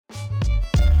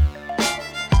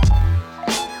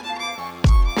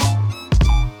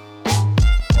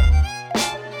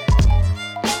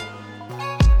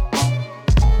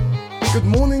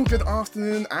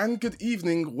afternoon, and good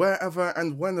evening, wherever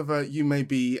and whenever you may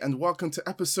be, and welcome to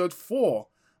episode 4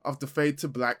 of the Fade to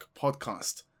Black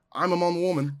podcast. I'm Amon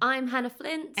Warman. I'm Hannah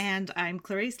Flint. And I'm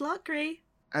Clarice Lockery.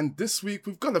 And this week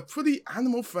we've got a pretty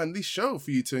animal-friendly show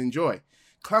for you to enjoy.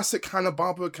 Classic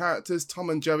Hanna-Barbera characters Tom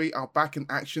and Jerry are back in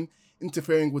action,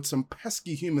 interfering with some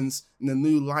pesky humans in the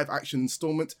new live-action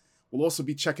installment. We'll also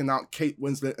be checking out Kate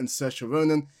Winslet and Saoirse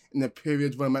Ronan in their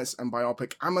period romance and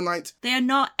biopic Ammonite. They are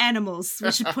not animals,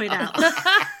 we should point out.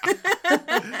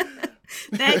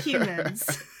 They're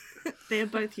humans. They're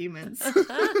both humans.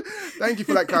 Thank you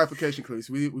for that clarification, Clarice.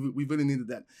 We really needed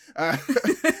that.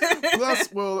 Plus,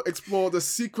 we'll explore the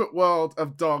secret world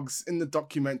of dogs in the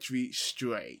documentary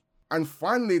Stray. And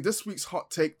finally, this week's hot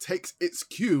take takes its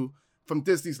cue from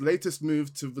Disney's latest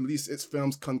move to release its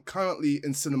films concurrently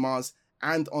in cinemas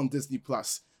and on Disney+.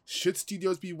 Should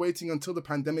studios be waiting until the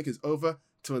pandemic is over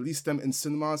to release them in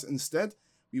cinemas instead?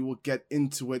 We will get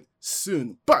into it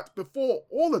soon. But before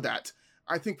all of that,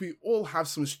 I think we all have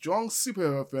some strong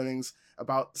superhero feelings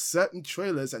about certain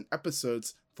trailers and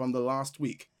episodes from the last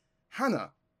week.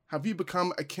 Hannah, have you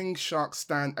become a King Shark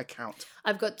Stan account?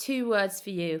 I've got 2 words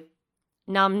for you.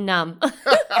 Num num.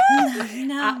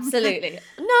 Num. Absolutely.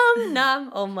 Num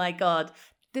num. Oh my God.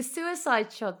 The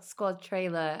Suicide Squad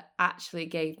trailer actually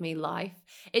gave me life.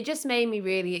 It just made me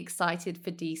really excited for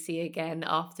DC again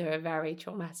after a very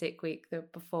traumatic week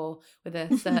before with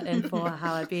a certain for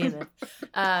how I behemoth.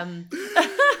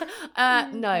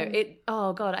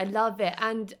 Oh God, I love it.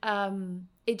 And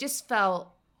it just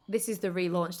felt, this is the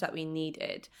relaunch that we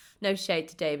needed. No shade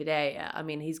to David Ayer. I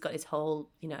mean, he's got his whole,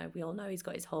 we all know he's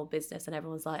got his whole business and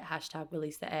everyone's like,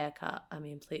 #release the Ayer cut. I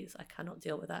mean, please, I cannot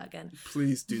deal with that again.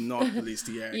 Please do not release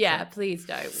the Ayer cut. Yeah, please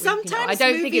don't. Sometimes I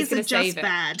don't think it's going to save it.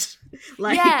 bad.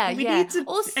 We need to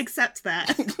accept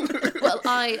that. Well,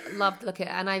 I love the look at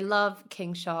it, and I love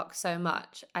King Shark so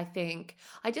much. I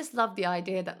just love the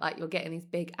idea that you're getting these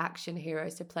big action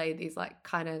heroes to play these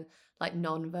kind of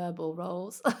non-verbal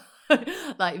roles.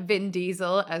 Like Vin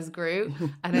Diesel as Groot,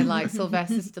 and then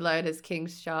Sylvester Stallone as King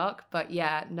Shark. But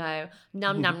yeah, no,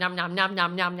 num num num num num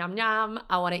num num num num.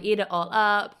 I want to eat it all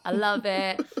up. I love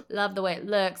it. Love the way it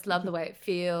looks. Love the way it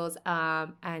feels.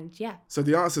 And yeah. So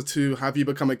the answer to have you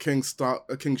become a King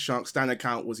Shark Stan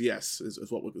account was yes. Is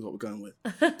what we're going with.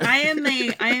 I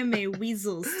am a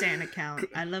Weasel Stan account.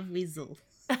 I love Weasel.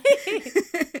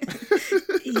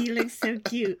 He looks so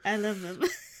cute. I love him.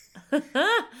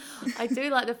 I do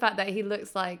like the fact that he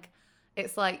looks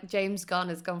it's like James Gunn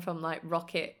has gone from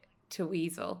Rocket to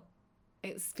Weasel.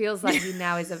 It feels like he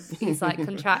now he's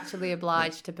contractually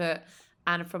obliged to put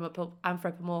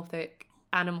anthropomorphic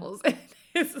animals in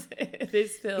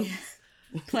his films.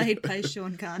 Yeah. Played by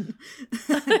Sean Gunn.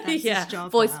 Yeah,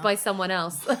 voiced by someone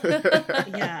else.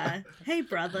 Yeah. Hey,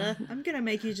 brother, I'm going to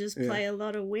make you just play a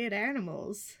lot of weird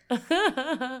animals.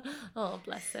 Oh,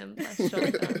 bless him. Bless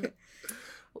Sean Gunn.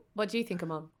 What do you think,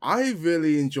 Amon? I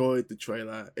really enjoyed the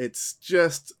trailer. It's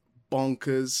just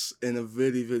bonkers in a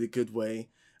really, really good way.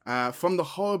 From the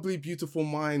horribly beautiful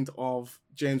mind of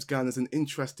James Gunn is an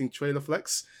interesting trailer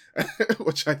flex,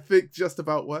 which I think just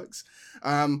about works.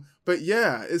 But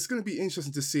yeah, it's going to be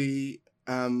interesting to see.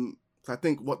 I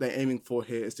think what they're aiming for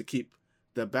here is to keep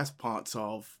the best parts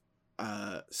of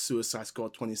Suicide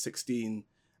Squad 2016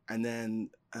 and then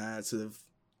sort of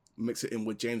mix it in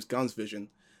with James Gunn's vision.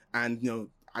 And,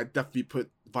 I definitely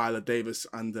put Viola Davis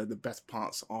under the best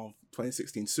parts of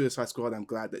 2016 Suicide Squad. I'm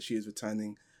glad that she is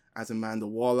returning as Amanda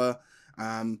Waller.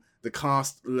 The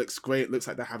cast looks great. Looks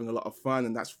like they're having a lot of fun,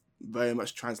 and that's very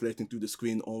much translating through the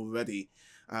screen already.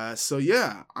 So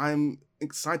yeah, I'm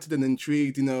excited and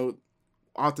intrigued.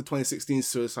 After 2016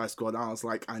 Suicide Squad, I was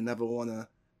like, I never want to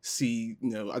see,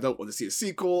 I don't want to see a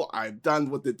sequel. I'm done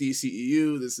with the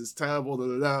DCEU. This is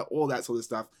terrible, all that sort of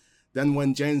stuff. Then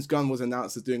when James Gunn was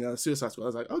announced as doing a Suicide Squad, I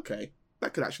was like, okay,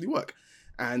 that could actually work.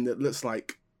 And it looks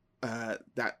like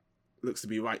that looks to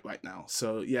be right now.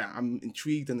 So yeah, I'm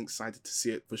intrigued and excited to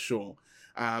see it for sure.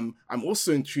 I'm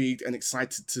also intrigued and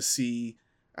excited to see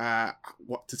how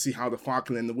the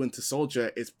Falcon and the Winter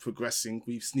Soldier is progressing.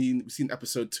 We've seen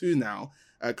episode 2 now.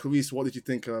 Clarice, what did you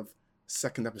think of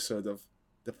second episode of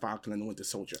the Falcon and the Winter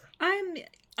Soldier?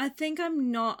 I think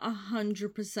I'm not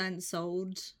 100%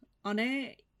 sold on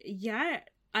it. Yeah,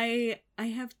 I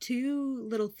have 2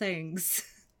 little things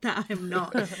that I'm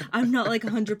not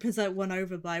 100% won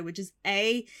over by, which is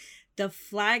A, the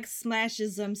flag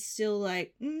smashes. I'm still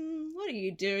like, what are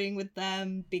you doing with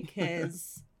them?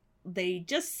 Because they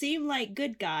just seem like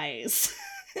good guys.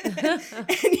 And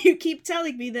you keep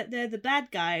telling me that they're the bad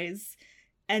guys,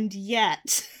 and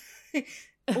yet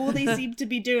all they seem to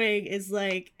be doing is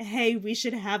like, hey, we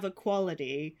should have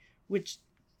equality, which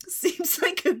seems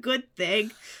like a good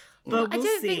thing. But I we'll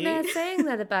don't see. think they're saying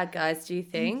they're the bad guys, do you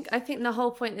think? I think the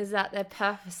whole point is that they're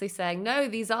purposely saying, no,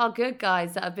 these are good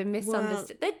guys that have been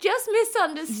misunderstood. They're just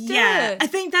misunderstood. Yeah, I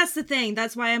think that's the thing.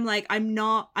 That's why I'm like, I'm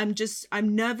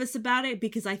nervous about it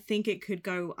because I think it could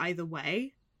go either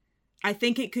way. I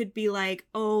think it could be like,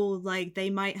 oh, like they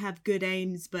might have good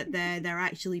aims, but they're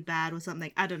actually bad or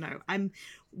something. I don't know. I'm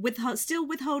still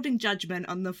withholding judgment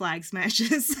on the Flag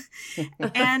Smashers.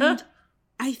 And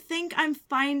I think I'm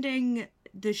finding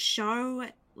the show,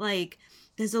 like,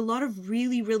 there's a lot of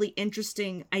really, really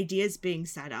interesting ideas being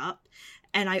set up.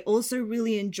 And I also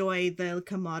really enjoy the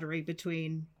camaraderie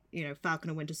between, you know, Falcon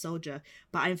and Winter Soldier.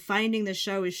 But I'm finding the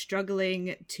show is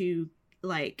struggling to,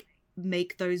 like,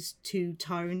 make those two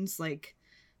tones, like,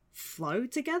 flow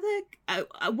together.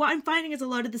 What I'm finding is a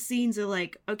lot of the scenes are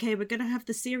like, okay, we're gonna have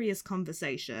the serious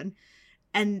conversation.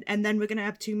 And then we're going to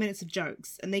have 2 minutes of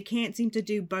jokes. And they can't seem to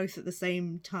do both at the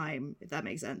same time, if that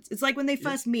makes sense. It's like when they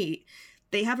first meet,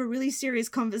 they have a really serious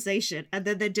conversation. And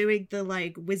then they're doing the,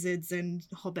 like, wizards and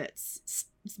hobbits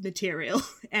material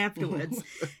afterwards.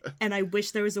 And I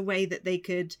wish there was a way that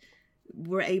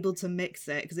were able to mix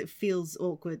it, because it feels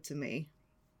awkward to me.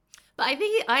 But I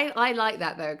think I like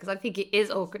that though, because I think it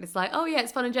is awkward. It's like, oh yeah,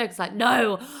 it's fun and jokes. It's like,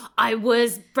 no, I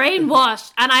was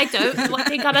brainwashed and I don't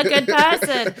think I'm a good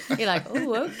person. You're like,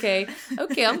 oh, okay,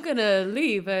 I'm gonna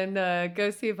leave and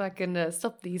go see if I can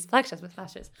stop these flag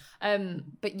smashers.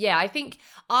 But yeah, I think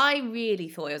I really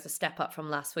thought it was a step up from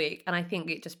last week, and I think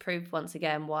it just proved once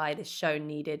again why this show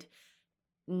needed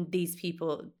these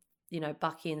people, you know,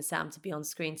 Bucky and Sam, to be on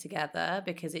screen together,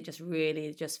 because it just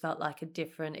really just felt like a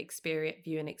different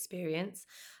viewing experience.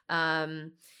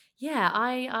 Yeah,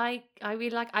 I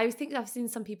really like. I think I've seen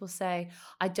some people say,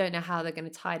 I don't know how they're going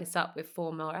to tie this up with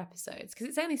 4 more episodes, because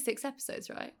it's only 6 episodes,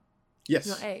 right? Yes,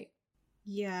 not 8.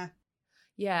 Yeah.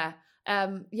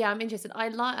 I'm interested.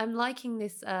 I'm liking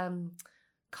this.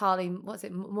 Carly, what's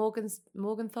it,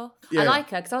 Morgenthau? Yeah. I like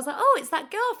her because I was like, oh, it's that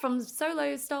girl from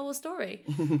Solo Star Wars Story.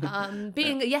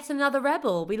 Being yet another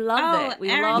rebel. We love it. We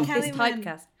love this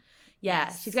typecast. Yeah,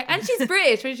 yes. She's great. And she's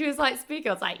British. When she was like speaking,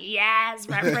 I was like, yes,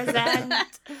 represent.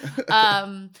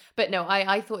 But no,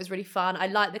 I thought it was really fun. I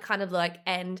like the kind of like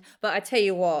end. But I tell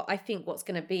you what, I think what's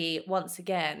going to be, once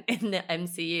again, in the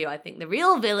MCU, I think the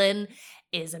real villain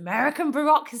is American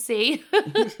bureaucracy.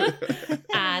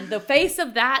 And the face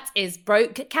of that is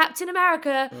broke Captain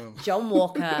America, John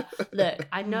Walker. Look,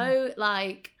 I know,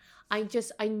 like, I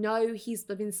know he's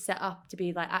been set up to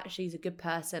be like, actually he's a good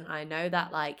person. I know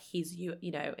that, like, he's, you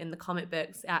know, in the comic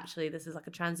books, actually this is like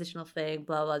a transitional thing,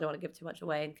 blah, blah. I don't want to give too much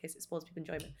away in case it spoils people's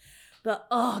enjoyment. But,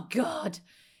 oh God,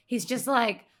 he's just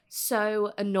like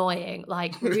so annoying.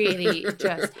 Like, really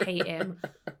just hate him.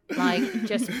 Like,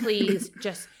 just please,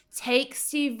 just take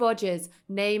Steve Rogers'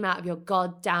 name out of your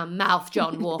goddamn mouth,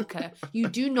 John Walker. You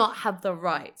do not have the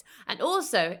right. And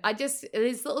also,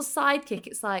 his little sidekick,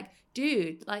 it's like,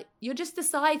 dude, like, you're just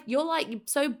you're like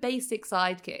so basic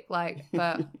sidekick. Like,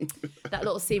 but that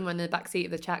little scene when in the backseat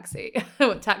of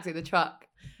the the truck,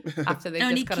 after they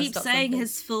and just kind he of keeps saying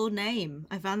his full name.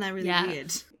 I found that really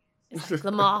weird. It's like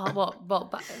Lamar,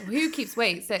 who keeps,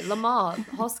 say Lamar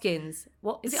Hoskins.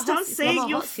 What is it? Stop saying Lamar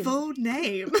your Hoskins. full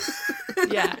name.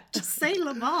 Yeah. Just say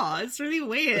Lamar. It's really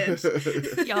weird.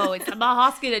 Yo, it's Lamar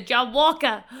Hoskins and John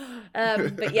Walker.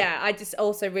 But yeah, I just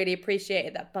also really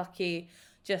appreciated that Bucky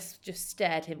just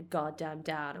stared him goddamn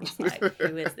down and was like,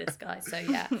 who is this guy? So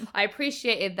yeah, I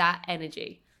appreciated that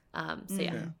energy. So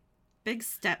yeah. Big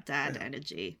stepdad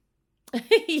energy.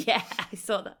 Yeah, I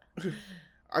saw that.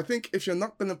 I think if you're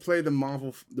not going to play the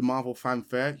Marvel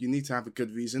fanfare, you need to have a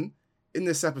good reason. In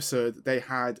this episode, they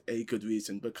had a good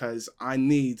reason, because I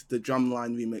need the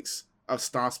drumline remix of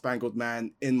Star Spangled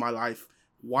Man in my life.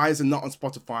 Why is it not on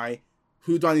Spotify?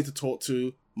 Who do I need to talk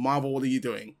to? Marvel, what are you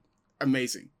doing?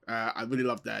 Amazing. I really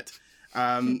love that.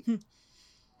 I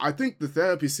think the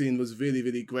therapy scene was really,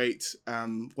 really great.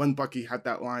 When Bucky had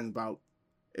that line about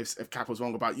if Cap was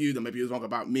wrong about you, then maybe he was wrong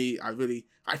about me.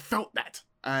 I felt that.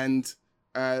 And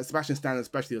Sebastian Stan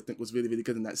especially, I think, was really, really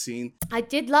good in that scene. I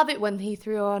did love it when he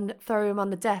threw him on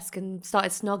the desk and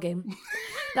started snogging.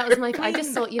 That was I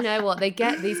just thought, you know what, they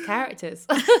get these characters.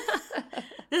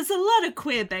 There's a lot of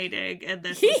queer baiting in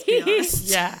this, let's be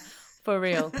honest. Yeah, for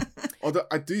real. Although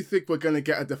I do think we're going to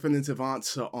get a definitive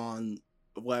answer on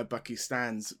where Bucky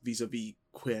stands vis-a-vis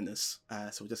queerness.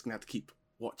 So we're just going to have to keep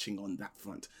watching on that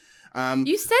front.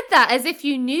 You said that as if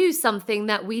you knew something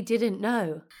that we didn't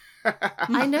know.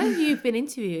 I know you've been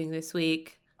interviewing this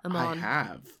week, Amon. I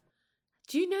have.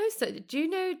 Do you know things?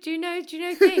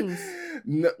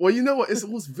 No, well, you know what? It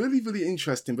was really, really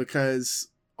interesting because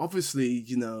obviously,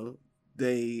 you know,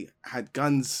 they had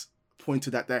guns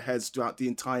pointed at their heads throughout the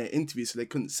entire interview, so they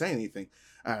couldn't say anything,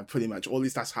 pretty much, or at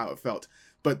least that's how it felt.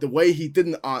 But the way he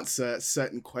didn't answer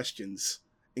certain questions,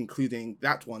 including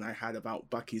that one I had about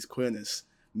Bucky's queerness,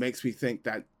 makes me think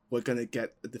that we're going to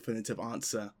get a definitive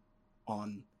answer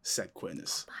on said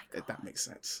queerness, if that makes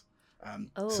sense.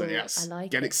 So yes, I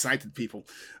like get it. excited, people.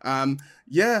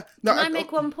 Yeah. No, Can I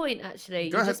make one point, actually?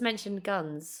 You ahead. just mentioned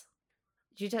guns.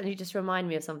 You just remind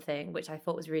me of something which I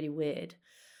thought was really weird.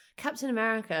 Captain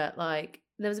America, like,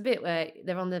 there was a bit where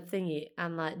they're on the thingy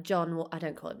and like John, I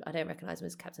don't recognize him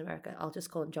as Captain America. I'll just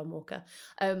call him John Walker.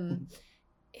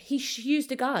 He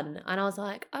used a gun, and I was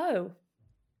like, oh,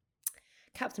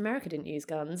 Captain America didn't use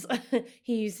guns.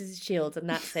 He uses his shield, and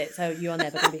that's it. So you're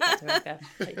never going to be Captain America.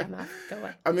 Shut your mouth. Go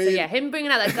away. I mean, so yeah, him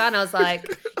bringing out that gun, I was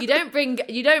like, you don't bring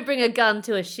a gun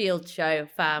to a shield show,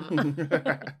 fam.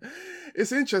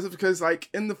 It's interesting because, like,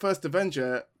 in the first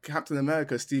Avenger, Captain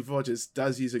America, Steve Rogers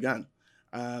does use a gun.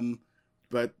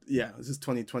 But yeah, this is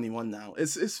 2021 now.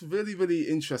 It's really, really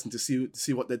interesting to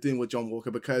see what they're doing with John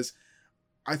Walker, because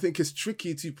I think it's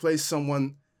tricky to play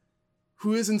someone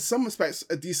who is in some respects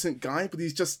a decent guy, but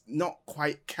he's just not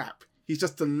quite Cap. He's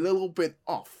just a little bit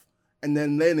off. And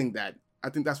then nailing that,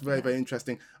 I think that's very, very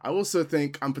interesting. I also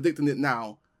think, I'm predicting it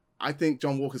now, I think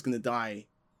John Walker's going to die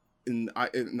in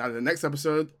either the next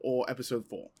episode or episode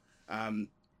 4. And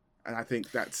I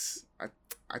think that's...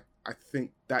 I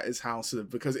think that is how sort of...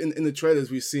 Because in the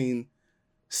trailers, we've seen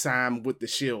Sam with the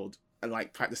shield and,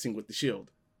 like, practicing with the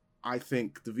shield. I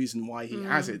think the reason why he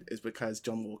has it is because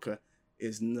John Walker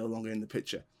is no longer in the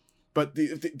picture. But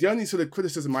the only sort of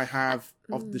criticism I have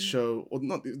of the show, or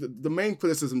not, the main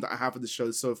criticism that I have of the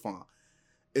show so far,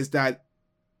 is that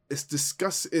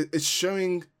it's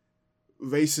showing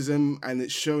racism and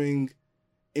it's showing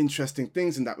interesting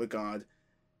things in that regard.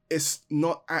 It's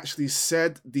not actually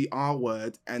said the R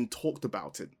word and talked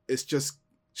about it. It's just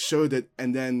showed it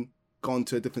and then gone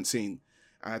to a different scene.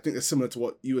 And I think it's similar to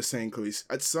what you were saying, Clarice.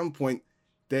 At some point,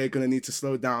 they're going to need to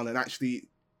slow down and actually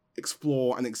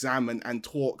explore and examine and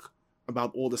talk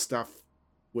about all the stuff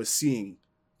we're seeing.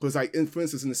 Because, like, for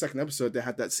instance, in the second episode, they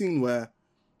had that scene where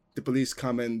the police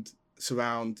come and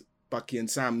surround Bucky and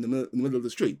Sam in the middle of the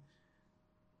street.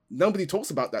 Nobody talks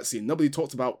about that scene. Nobody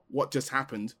talks about what just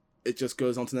happened. It just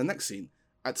goes on to the next scene.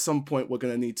 At some point, we're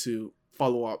going to need to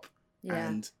follow up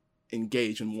and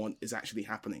engage in what is actually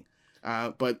happening.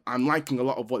 But I'm liking a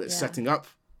lot of what it's setting up.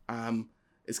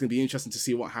 It's going to be interesting to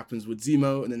see what happens with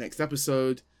Zemo in the next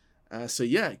episode. So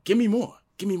yeah, give me more.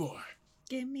 Give me more.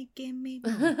 Give me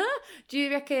more. Do you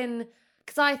reckon...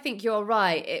 Because I think you're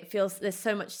right. It feels there's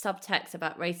so much subtext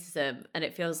about racism, and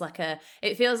it feels like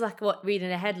what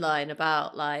reading a headline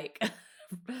about like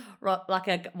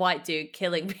a white dude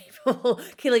killing people,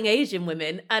 killing Asian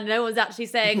women, and no one's actually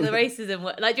saying the racism.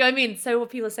 Like, do you know what I mean? So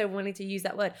people are so willing to use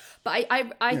that word. But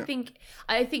I think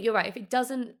you're right. If it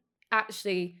doesn't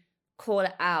actually call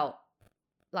it out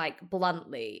like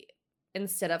bluntly,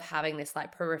 instead of having this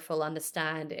like peripheral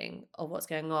understanding of what's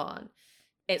going on,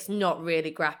 it's not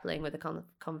really grappling with the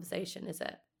conversation, is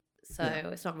it? So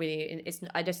it's not really.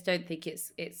 I just don't think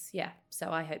it's.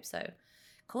 So I hope so.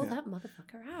 Call that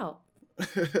motherfucker out.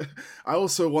 I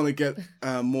also want to get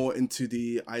more into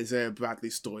the Isaiah Bradley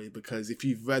story, because if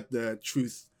you've read the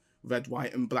Truth, Red,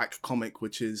 White, and Black comic,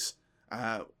 which is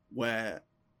where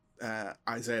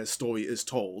Isaiah's story is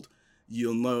told,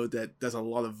 you'll know that there's a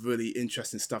lot of really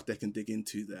interesting stuff they can dig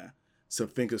into there. So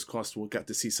fingers crossed we'll get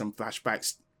to see some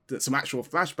flashbacks, some actual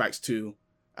flashbacks to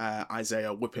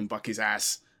Isaiah whipping Bucky's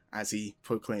ass as he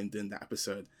proclaimed in that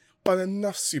episode. But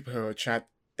enough superhero chat,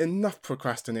 enough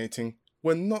procrastinating.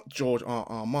 We're not George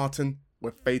R.R. Martin,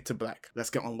 we're Fade to Black. Let's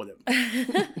get on with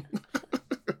it.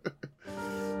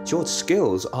 George's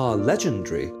skills are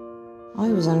legendary. I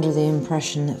was under the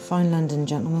impression that fine London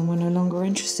gentlemen were no longer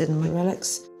interested in my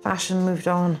relics. Fashion moved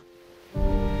on.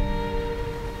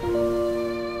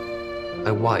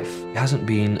 My wife hasn't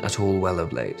been at all well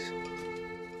of late.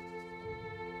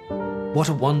 What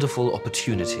a wonderful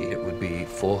opportunity it would be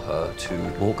for her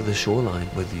to walk the shoreline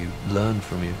with you, learn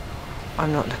from you.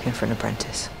 I'm not looking for an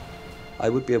apprentice. I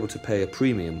would be able to pay a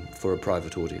premium for a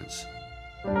private audience.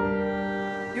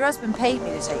 Your husband paid me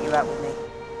to take you out with me.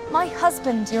 My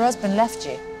husband? Your husband left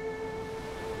you.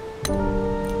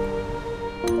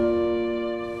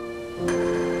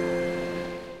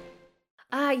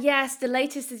 Yes, the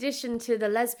latest addition to the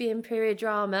lesbian period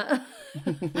drama.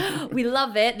 We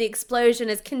love it. The explosion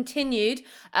has continued.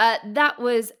 That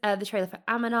was the trailer for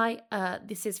Ammonite.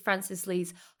 This is Francis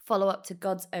Lee's follow-up to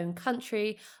God's Own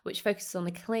Country, which focuses on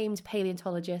acclaimed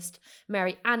paleontologist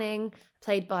Mary Anning,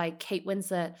 played by Kate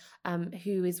Winslet,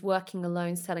 who is working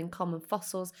alone selling common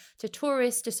fossils to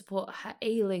tourists to support her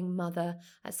ailing mother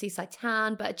at Seaside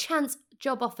Town. But a chance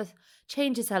job offer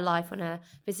changes her life when a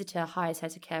visitor hires her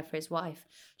to care for his wife,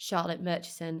 Charlotte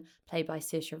Murchison, played by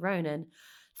Saoirse Ronan.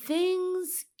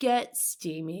 Things get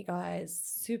steamy, guys.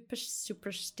 Super,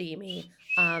 super steamy.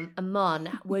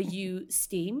 Aman, were you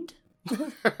steamed?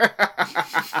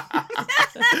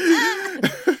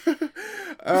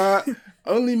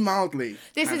 Only mildly.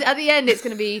 This is at the end. It's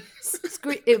going to be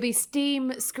it'll be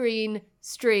steam, screen,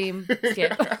 stream,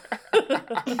 skip.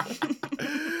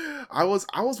 I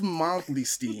was mildly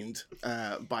steamed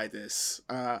by this.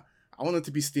 I wanted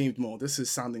to be steamed more. This is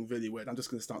sounding really weird. I'm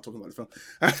just going to start talking about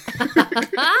the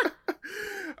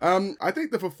film. I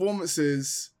think the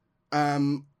performances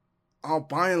are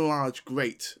by and large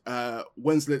great.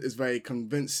 Winslet is very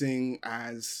convincing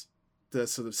as the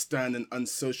sort of stern and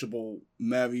unsociable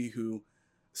Mary who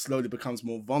slowly becomes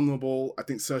more vulnerable. I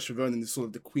think Saoirse Ronan is sort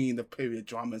of the queen of period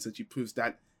dramas, and she proves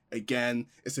that again.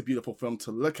 It's a beautiful film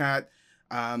to look at.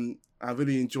 I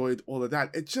really enjoyed all of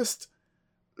that. It just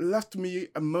left me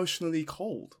emotionally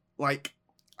cold. Like,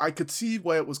 I could see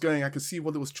where it was going. I could see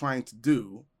what it was trying to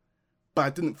do, but I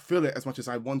didn't feel it as much as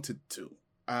I wanted to.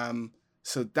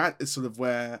 So that is sort of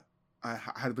where I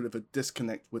had a bit of a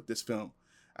disconnect with this film.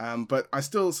 But I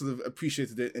still sort of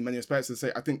appreciated it in many respects. I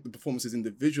say I think the performances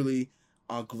individually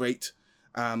are great.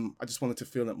 I just wanted to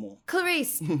feel it more.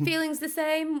 Clarice, feelings the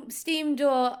same? Steamed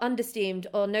or understeamed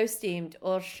or no steamed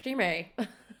or steamy?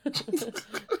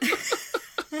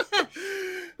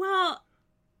 Well,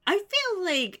 I feel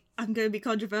like I'm going to be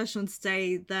controversial and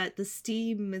say that the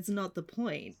steam is not the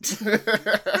point.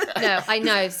 No, I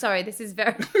know. Sorry, this is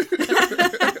very...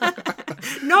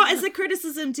 Not as a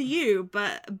criticism to you,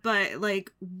 but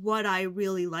like what I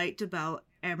really liked about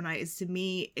Ammonite is, to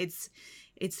me, it's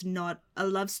not a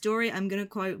love story. I'm going to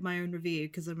quote my own review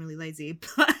because I'm really lazy,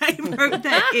 but I wrote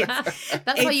that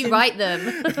That's why you write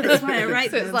them. That's why I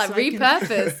write so them. It's like so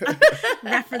repurpose.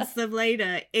 Reference them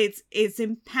later. It's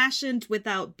impassioned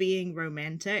without being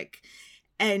romantic.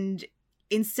 And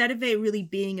instead of it really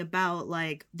being about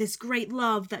like this great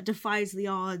love that defies the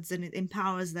odds and it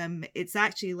empowers them, it's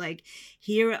actually like,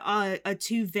 here are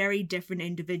two very different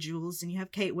individuals, and you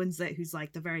have Kate Winslet, who's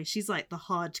like she's like the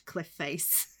hard cliff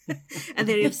face. And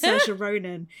then you have Saoirse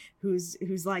Ronan, who's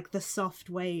like the soft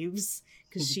waves,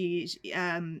 because she's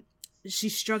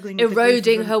struggling with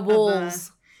eroding her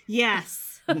walls.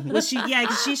 Yes. Well,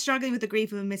 because she's struggling with the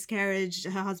grief of a miscarriage.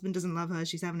 Her husband doesn't love her.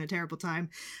 She's having a terrible time.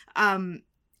 And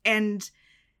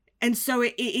so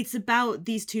it's about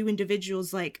these two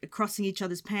individuals like crossing each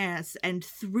other's paths, and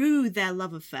through their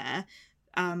love affair,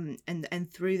 and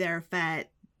through their affair,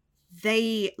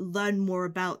 they learn more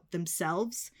about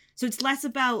themselves. So it's less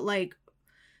about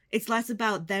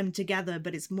them together,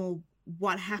 but it's more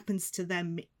what happens to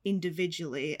them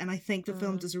individually. And I think the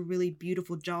film does a really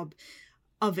beautiful job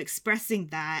of expressing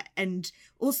that, and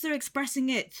also expressing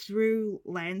it through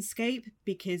landscape,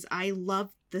 because I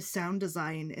love the sound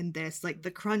design in this, like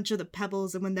the crunch of the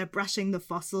pebbles and when they're brushing the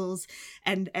fossils,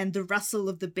 and the rustle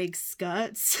of the big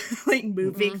skirts like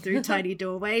moving through tiny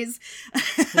doorways.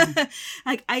 I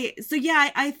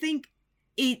think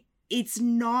it's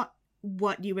not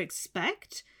what you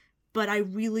expect, but I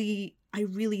really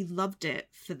loved it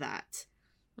for that.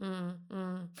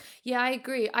 Yeah, I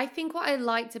agree. I think what I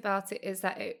liked about it is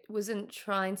that it wasn't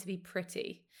trying to be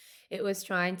pretty. It was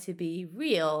trying to be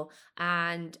real,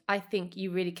 and I think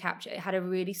you really captured it. It had a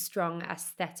really strong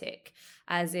aesthetic,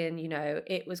 as in, you know,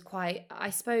 it was quite, I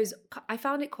suppose, I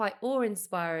found it quite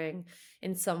awe-inspiring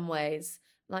in some ways,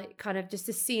 like kind of just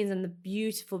the scenes and the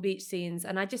beautiful beach scenes,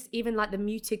 and I just even like the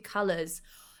muted colours.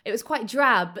 It was quite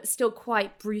drab, but still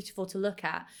quite beautiful to look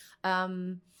at.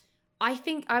 I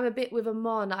think I'm a bit with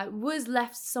Aman. I was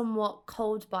left somewhat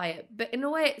cold by it, but in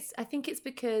a way, I think it's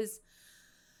because,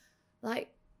 like,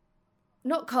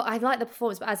 not cold. I like the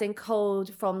performance, but as in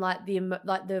cold from like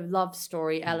the love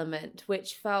story element,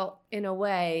 which felt in a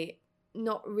way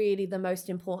not really the most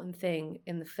important thing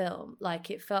in the film. Like,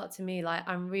 it felt to me like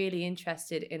I'm really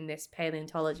interested in this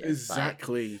paleontologist.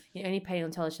 Exactly. Like, the only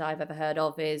paleontologist I've ever heard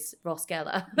of is Ross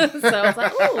Geller. So I was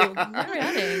like, oh, Mary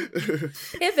Anning,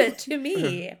 pivot to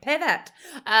me, pivot.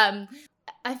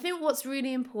 I think what's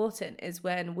really important is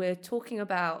when we're talking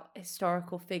about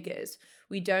historical figures,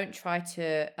 we don't try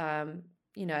to,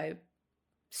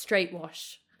 straight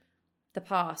wash the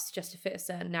past just to fit a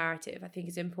certain narrative. I think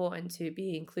it's important to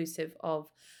be inclusive of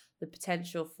the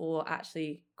potential for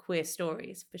actually queer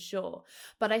stories, for sure.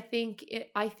 But I think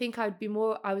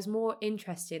I was more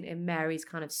interested in Mary's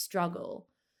kind of struggle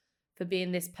for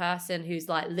being this person who's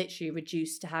like literally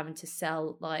reduced to having to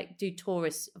sell, like do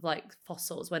tourists of like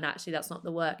fossils when actually that's not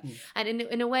the work. And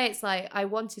in a way, it's like I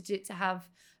wanted it to have,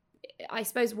 I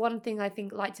suppose one thing I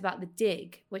think liked about The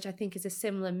Dig, which I think is a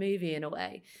similar movie in a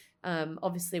way,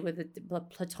 obviously with a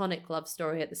platonic love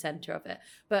story at the center of it,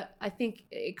 but I think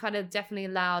it kind of definitely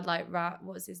allowed like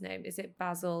what's his name? Is it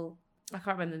Basil? I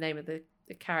can't remember the name of the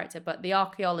character, but the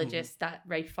archaeologist that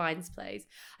Ralph Fiennes plays.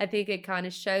 I think it kind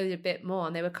of showed a bit more,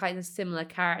 and they were kind of similar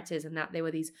characters in that they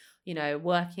were these, you know,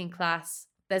 working class.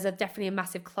 There's definitely a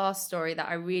massive class story that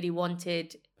I really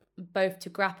wanted both to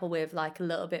grapple with like a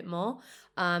little bit more.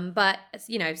 But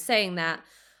you know, saying that,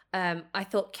 I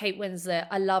thought Kate Winslet,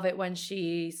 I love it when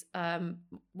she's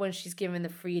given the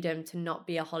freedom to not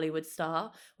be a Hollywood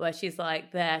star, where she's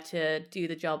like there to do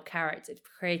the job character, to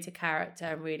create a character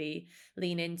and really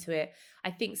lean into it. I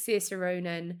think Saoirse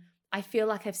Ronan, I feel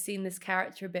like I've seen this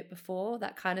character a bit before,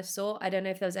 that kind of sort. I don't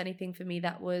know if there was anything for me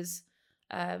that was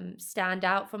stand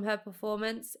out from her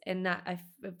performance in that I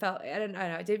felt, I don't know,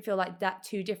 I didn't feel like that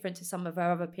too different to some of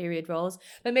her other period roles,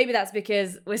 but maybe that's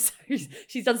because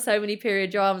she's done so many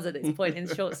period dramas at this point in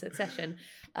short succession.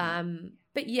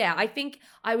 But yeah, I think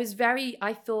I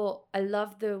thought I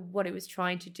loved what it was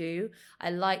trying to do. I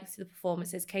liked the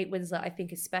performances. Kate Winslet, I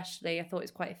think especially, I thought it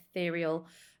was quite ethereal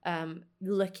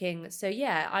looking. So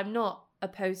yeah, I'm not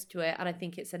opposed to it, and I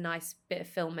think it's a nice bit of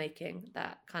filmmaking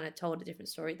that kind of told a different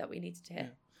story that we needed to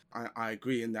hear. Yeah. I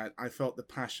agree in that I felt the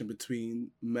passion between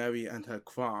Mary and her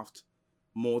craft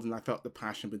more than I felt the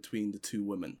passion between the two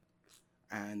women,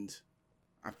 and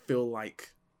I feel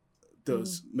like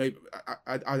those maybe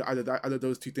either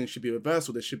those two things should be reversed,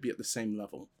 or they should be at the same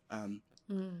level.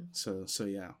 So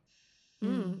yeah.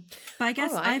 But I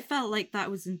guess I felt like that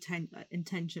was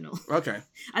intentional. Okay.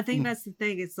 I think that's the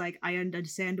thing. It's like, I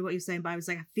understand what you're saying, but I was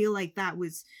like, I feel like that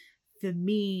was, for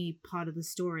me, part of the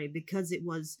story, because it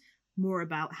was more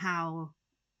about how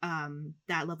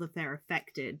that love affair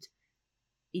affected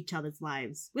each other's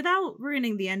lives without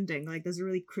ruining the ending. Like, there's a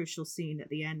really crucial scene at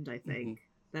the end, I think,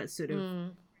 that sort of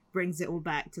brings it all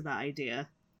back to that idea.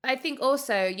 I think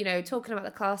also, you know, talking about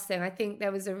the class thing, I think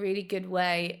there was a really good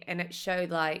way, and it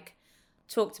showed like,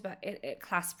 talked about it,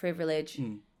 class privilege.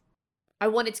 I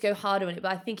wanted to go harder on it,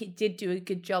 but I think it did do a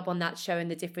good job on that, showing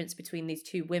the difference between these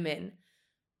two women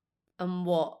and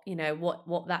what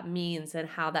that means and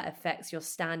how that affects your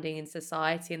standing in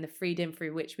society and the freedom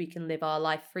through which we can live our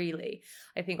life freely.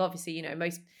 I think obviously,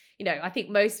 I think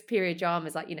most period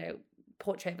dramas, like, you know,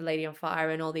 Portrait of a Lady on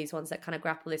Fire and all these ones that kind of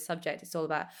grapple this subject, it's all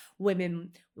about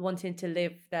women wanting to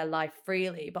live their life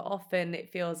freely, but often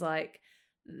it feels like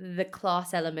the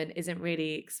class element isn't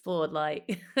really explored.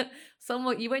 Like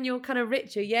when you're kind of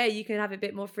richer, yeah, you can have a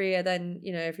bit more freer than,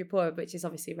 you know, if you're poorer, which is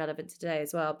obviously relevant today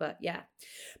as well. But yeah,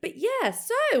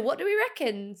 so what do we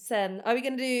reckon, Sen? Are we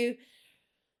going to do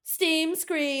steam,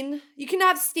 screen? You can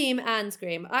have steam and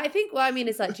scream. I think what I mean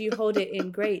is like, do you hold it in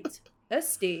great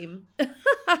esteem?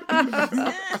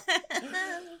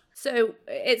 So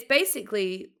it's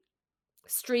basically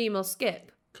stream or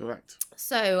skip. Correct.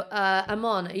 So,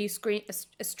 Amon, are you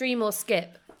a stream or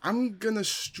skip? I'm gonna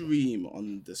stream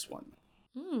on this one.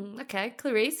 Okay,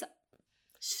 Clarice.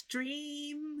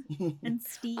 Stream and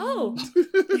steam. Oh,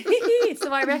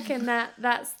 so I reckon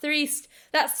that's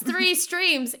three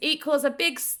streams equals a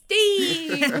big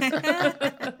steam.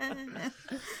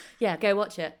 Yeah, go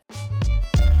watch it.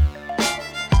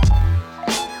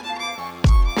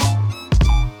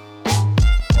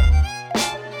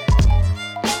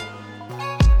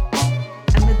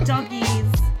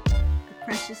 Doggies, the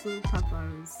precious little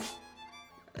puppos,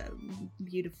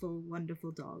 beautiful,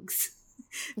 wonderful dogs.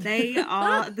 They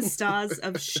are the stars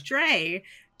of Stray,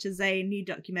 which is a new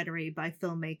documentary by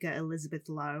filmmaker Elizabeth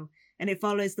Lowe, and it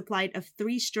follows the plight of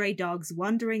 3 stray dogs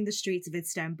wandering the streets of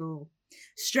Istanbul.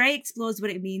 Stray explores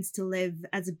what it means to live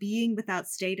as a being without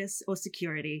status or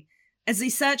security. As they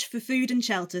search for food and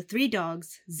shelter, 3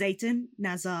 dogs, Zeytin,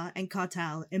 Nazar, and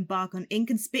Kartal, embark on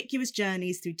inconspicuous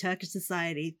journeys through Turkish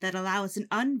society that allow us an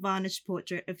unvarnished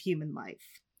portrait of human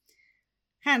life.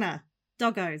 Hannah,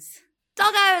 doggos.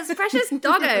 Doggos, precious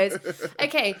doggos.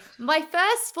 Okay, my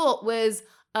first thought was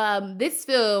this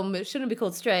film shouldn't be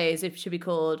called Strays, it should be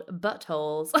called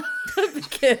Buttholes.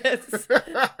 Because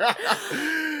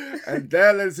And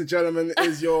there, ladies and gentlemen,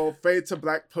 is your Fade to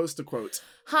Black poster quote.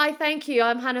 Hi, thank you.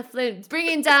 I'm Hannah Flint,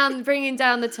 bringing down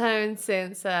the tone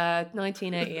since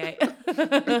 1988.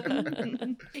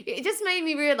 It just made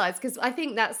me realize, because I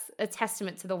think that's a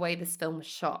testament to the way this film was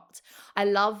shot. I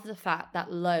love the fact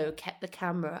that Lowe kept the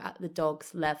camera at the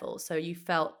dog's level, so you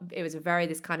felt it was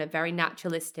this kind of very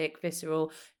naturalistic,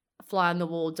 visceral, fly on the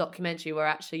wall documentary where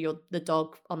actually you're the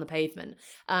dog on the pavement.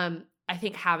 I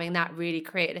think having that really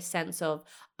created a sense of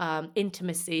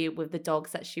intimacy with the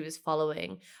dogs that she was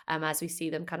following, as we see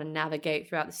them kind of navigate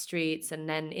throughout the streets and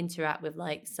then interact with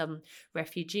like some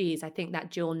refugees. I think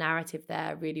that dual narrative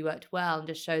there really worked well and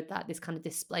just showed that this kind of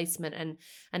displacement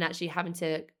and actually having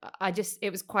to,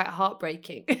 it was quite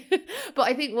heartbreaking. But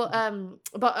I think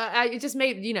it just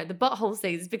made, the butthole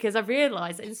things, because I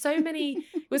realized in so many,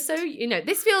 was so,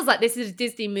 this feels like this is a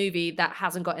Disney movie that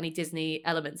hasn't got any Disney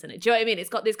elements in it. Do you know what I mean?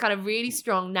 It's got this kind of really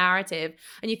strong narrative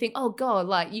and you think, oh God,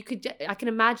 like I can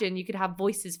imagine you could have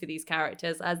voices for these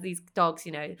characters as these dogs,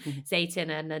 Zayton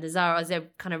and Azara, as they're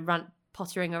kind of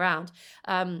pottering around.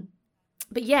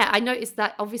 But yeah, I noticed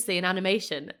that obviously in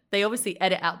animation, they obviously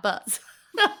edit out butts.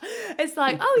 It's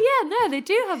like, oh yeah, no, they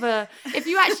do have if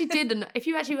you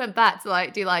actually went back to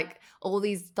like do like all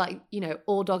these like,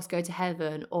 all dogs go to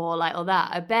heaven or like all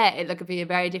that, I bet it could be a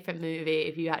very different movie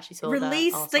if you actually saw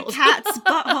Release the cat's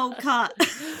butthole cut.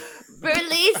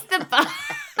 Release the butt.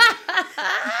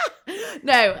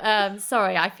 No,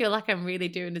 sorry, I feel like I'm really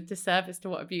doing a disservice to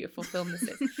what a beautiful film this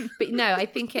is. But no,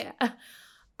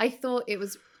 I thought it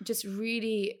was just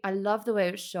really, I love the way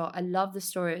it was shot. I love the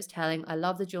story it was telling. I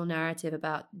love the dual narrative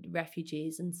about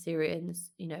refugees and Syrians,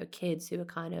 kids who are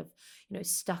kind of,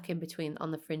 stuck in between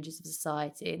on the fringes of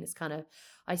society and this kind of,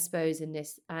 I suppose, in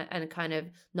this and kind of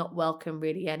not welcome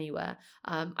really anywhere.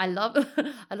 I love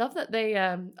that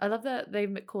they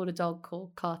called a dog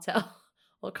called Cartel.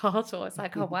 Or Cartel. It's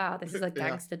like, oh wow, this is a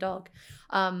gangster dog.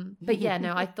 But yeah,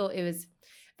 no, I thought it was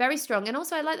very strong. And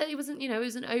also I like that it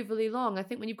wasn't overly long. I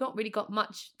think when you've got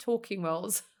much talking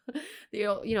roles,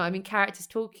 characters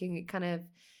talking,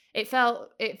 it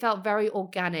felt very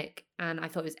organic, and I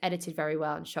thought it was edited very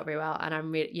well and shot very well. And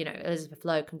I'm really, Elizabeth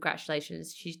Lowe,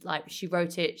 congratulations. She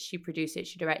wrote it, she produced it,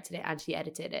 she directed it, and she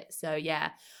edited it. So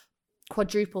yeah,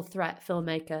 quadruple threat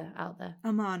filmmaker out there.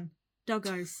 I'm on.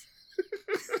 Doggos.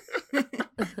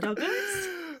 Doggos?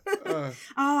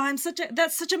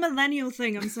 That's such a millennial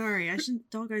thing. I'm sorry.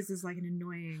 Doggos is like an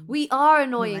annoying. We are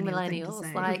annoying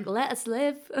millennials. Like, let us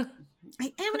live.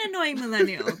 I am an annoying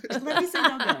millennial. Let me say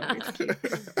doggo. It's cute.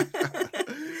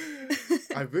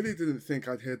 I really didn't think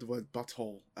I'd hear the word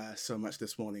butthole so much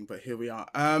this morning, but here we are.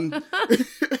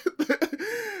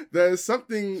 There's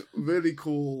something really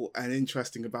cool and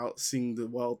interesting about seeing the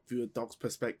world through a dog's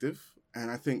perspective, and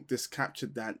I think this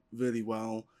captured that really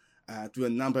well. Through a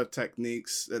number of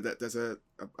techniques. There's at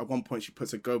one point she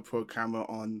puts a GoPro camera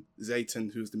on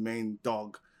Zayton, who's the main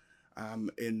dog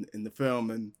in the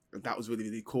film, and that was really,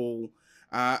 really cool.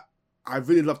 I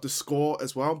really loved the score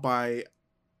as well by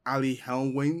Ali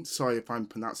Helwing. Sorry if I'm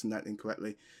pronouncing that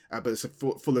incorrectly, but it's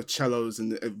full of cellos,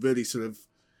 and it really sort of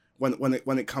when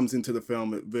it comes into the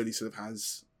film, it really sort of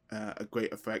has a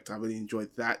great effect. I really enjoyed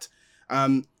that.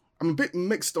 I'm a bit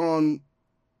mixed on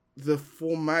the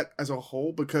format as a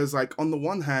whole, because like on the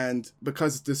one hand,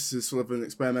 because this is sort of an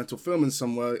experimental film in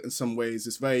some ways,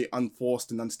 it's very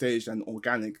unforced and unstaged and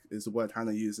organic is the word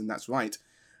Hannah used, and that's right.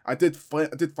 I did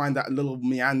find that a little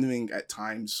meandering at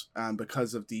times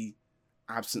because of the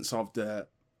absence of a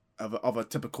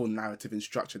typical narrative and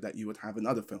structure that you would have in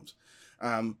other films.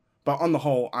 But on the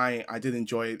whole, I did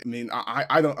enjoy it. I mean,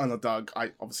 I don't own a dog.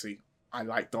 I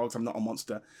like dogs. I'm not a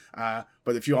monster.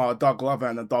 But if you are a dog lover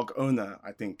and a dog owner,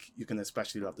 I think you can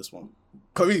especially love this one.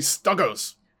 Clarice,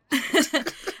 doggos!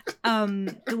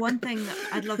 The one thing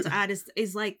I'd love to add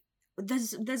is like,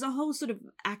 there's a whole sort of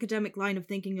academic line of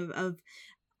thinking of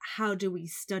how do we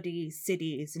study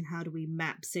cities and how do we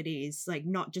map cities, like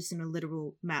not just in a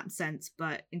literal map sense,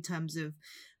 but in terms of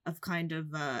kind of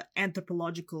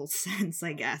anthropological sense,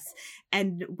 I guess.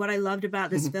 And what I loved about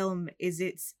this film is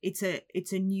it's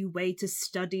a new way to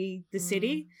study the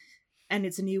city, and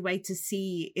it's a new way to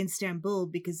see Istanbul,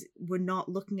 because we're not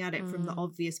looking at it from the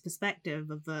obvious perspective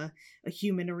of a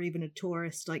human or even a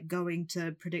tourist like going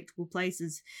to predictable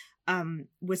places.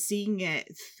 We're seeing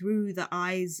it through the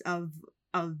eyes of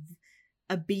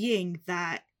a being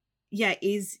that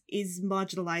is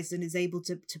marginalized and is able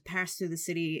to pass through the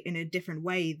city in a different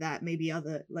way that maybe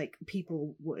other like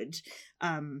people would,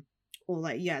 or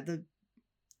like the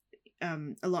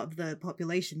a lot of the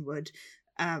population would,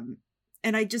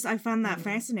 and I found that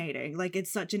fascinating. Like,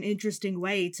 it's such an interesting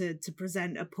way to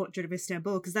present a portrait of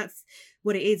Istanbul, because that's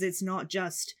what it is. It's not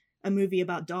just a movie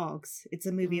about dogs. It's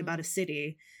a movie about a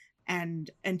city.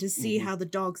 And to see how the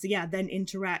dogs then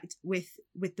interact with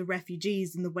the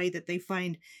refugees and the way that they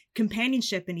find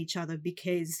companionship in each other,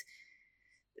 because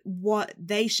what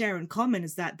they share in common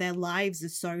is that their lives are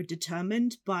so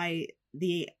determined by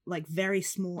the like very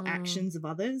small actions of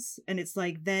others. And it's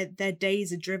like their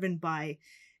days are driven by,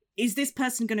 is this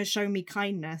person going to show me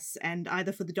kindness? And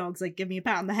either for the dogs, like give me a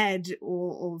pat on the head,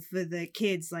 or for the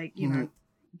kids, like, you know,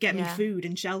 get me food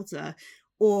and shelter,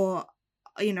 or,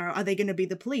 you know, are they going to be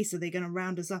the police? Are they going to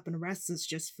round us up and arrest us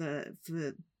just for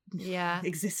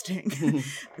existing?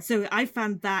 So I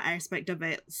found that aspect of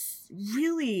it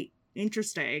really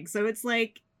interesting. So it's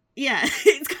like, yeah,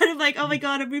 it's kind of like, oh my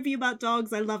god, a movie about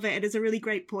dogs. I love it. And it's a really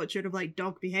great portrait of like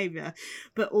dog behavior,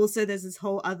 but also there's this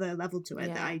whole other level to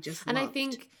it that I just loved. I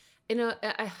think, you know,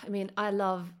 I mean, I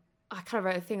kind of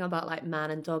wrote a thing about like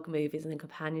man and dog movies and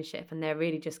companionship, and there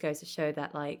really just goes to show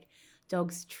that like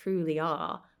dogs truly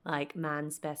are like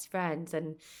man's best friends,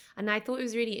 and I thought it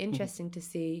was really interesting to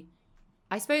see.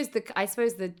 I suppose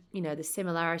the you know, the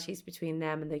similarities between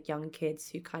them and the young kids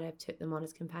who kind of took them on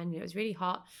as companion. It was really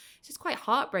it's just quite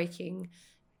heartbreaking,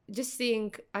 just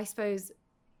seeing, I suppose,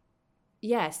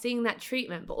 seeing that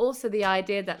treatment, but also the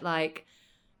idea that like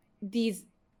these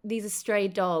are stray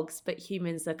dogs, but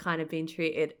humans are kind of being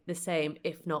treated the same,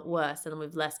 if not worse, and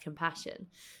with less compassion.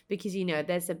 Because, you know,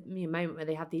 there's a moment where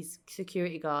they have these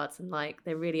security guards and like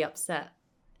they're really upset.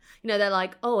 You know, they're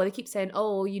like, oh, they keep saying, oh,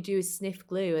 all you do is sniff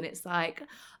glue. And it's like,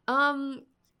 why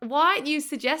aren't you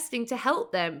suggesting to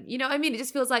help them? You know what I mean? It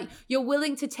just feels like you're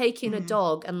willing to take in a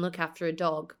dog and look after a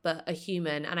dog, but a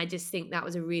human. And I just think that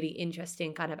was a really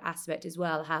interesting kind of aspect as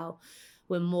well, how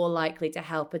we're more likely to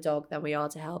help a dog than we are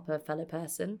to help a fellow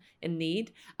person in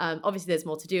need. Obviously, there's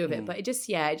more to do with it, but it just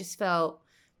felt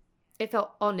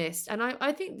honest. And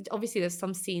I think obviously there's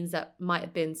some scenes that might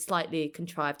have been slightly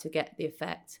contrived to get the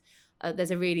effect.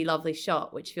 There's a really lovely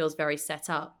shot which feels very set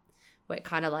up, where it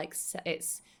kind of like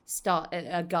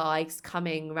a guy's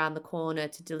coming around the corner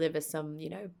to deliver some,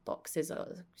 you know, boxes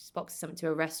something to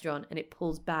a restaurant, and it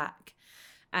pulls back,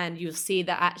 and you'll see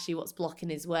that actually what's blocking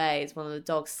his way is one of the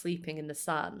dogs sleeping in the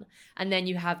sun, and then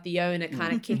you have the owner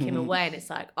kind of kick him away, and it's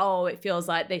like, oh, it feels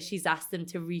like she's asked them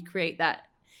to recreate that.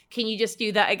 Can you just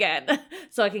do that again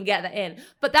so I can get that in?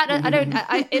 But that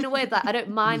in a way that I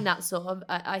don't mind that sort of,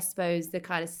 I suppose, the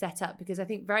kind of setup, because I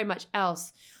think very much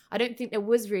else, I don't think there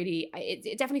was really,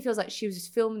 it definitely feels like she was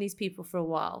just filming these people for a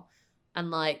while,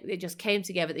 and like it just came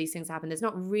together, these things happened. There's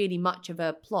not really much of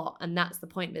a plot, and that's the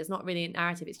point. There's not really a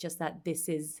narrative. It's just that this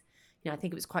is, you know, I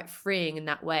think it was quite freeing in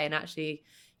that way, and actually,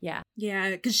 yeah,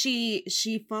 because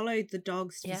she followed the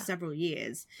dogs for several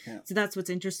years. So that's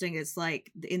what's interesting. It's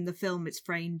like in the film it's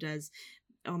framed as,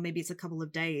 oh, maybe it's a couple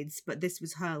of days, but this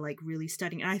was her like really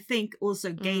studying, and I think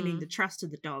also gaining the trust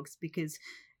of the dogs, because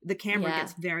the camera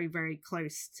gets very, very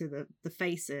close to the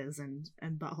faces and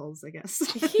buttholes, I guess.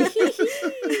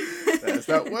 There's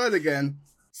that word again.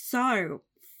 So,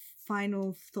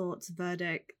 final thoughts,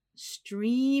 verdict: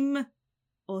 stream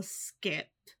or skip?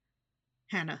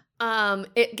 Hannah.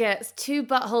 It gets 2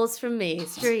 buttholes from me.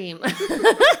 Stream. What does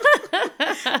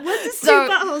 2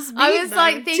 buttholes mean? I was though?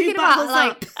 like thinking about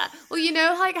like, up. well, you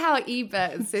know, like how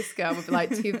Ebert and Siska would be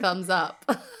like 2 thumbs up.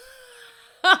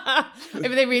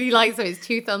 If they really like something, it's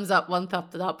 2 thumbs up, 1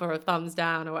 thumbs up, or a thumbs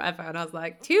down, or whatever. And I was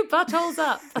like, 2 buttholes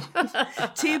up.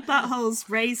 2 buttholes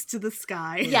raised to the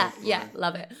sky. Yeah,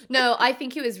 love it. No, I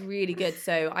think it was really good.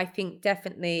 So I think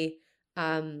definitely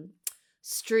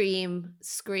screen.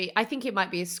 I think it might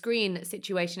be a screen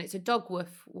situation. It's a dog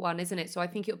woof one, isn't it? So I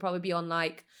think it'll probably be on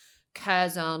like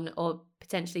Curzon or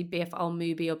potentially BFI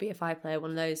Movie or BFI Player, one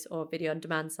of those, or video on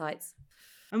demand sites.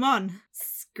 I'm on.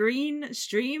 Screen,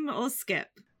 stream, or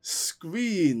skip?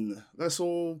 Screen. Let's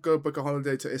all go book a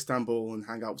holiday to Istanbul and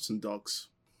hang out with some dogs.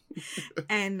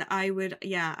 And I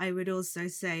would also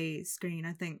say screen.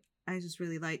 I think I just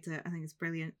really liked it. I think it's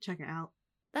brilliant. Check it out.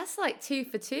 That's like 2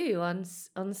 for 2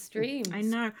 on streams. I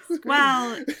know.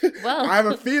 Well, I have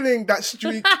a feeling that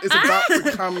streak is about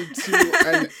to come to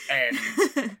an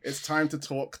end. It's time to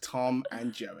talk Tom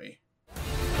and Jerry.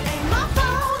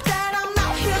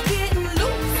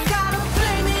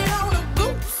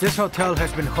 This hotel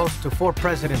has been host to 4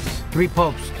 presidents, 3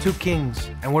 popes, 2 kings,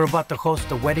 and we're about to host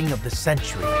the wedding of the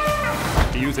century.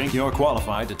 Do you think you're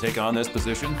qualified to take on this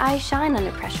position? I shine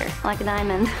under pressure, like a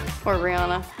diamond. Or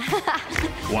Rihanna.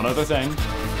 One other thing.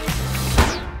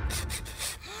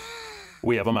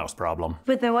 We have a mouse problem.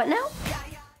 With the what now?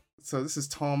 So this is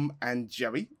Tom and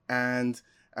Jerry, and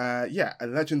a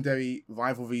legendary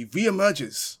rivalry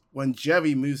reemerges when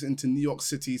Jerry moves into New York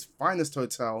City's finest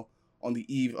hotel on the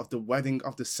eve of the wedding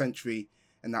of the century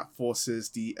and that forces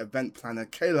the event planner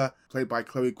Kayla, played by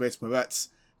Chloe Grace Moretz,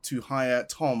 to hire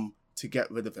Tom to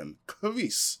get rid of him.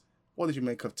 Clarice, what did you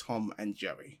make of Tom and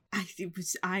Jerry? I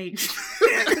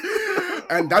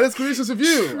And that is Clarice's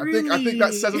review. I think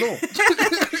that says it all.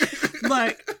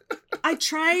 Look, I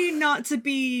try not to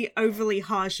be overly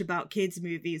harsh about kids'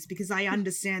 movies because I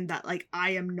understand that, like,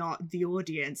 I am not the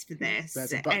audience for this.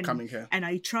 There's a butt coming here. And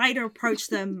I try to approach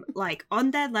them, like,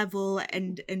 on their level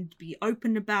and be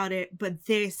open about it. But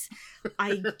this,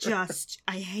 I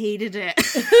hated it.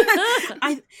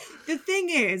 The thing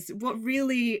is, what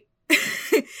really...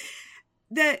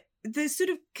 The sort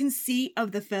of conceit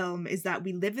of the film is that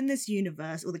we live in this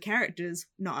universe, or the characters,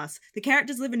 not us, the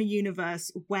characters live in a universe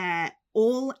where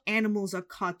all animals are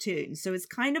cartoons. So it's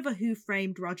kind of a Who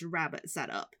Framed Roger Rabbit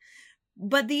setup.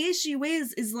 But the issue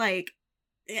is like,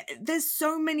 there's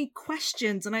so many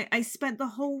questions, and I spent the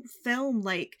whole film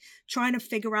like trying to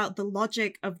figure out the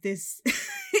logic of this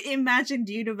imagined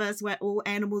universe where all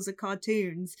animals are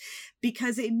cartoons,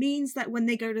 because it means that when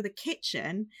they go to the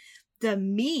kitchen, the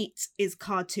meat is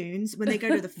cartoons. When they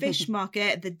go to the fish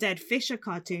market, the dead fish are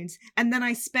cartoons. And then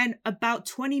I spent about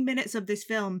 20 minutes of this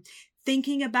film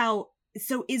thinking about,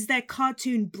 so is there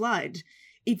cartoon blood?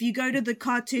 If you go to the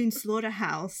cartoon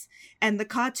slaughterhouse and the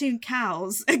cartoon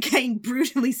cows are getting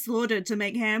brutally slaughtered to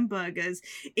make hamburgers,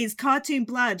 is cartoon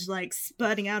blood like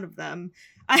spurting out of them?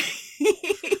 I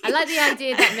like the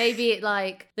idea that maybe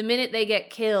like the minute they get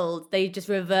killed, they just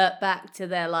revert back to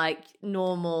their like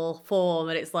normal form,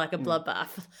 and it's like a bloodbath.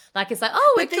 Like it's like,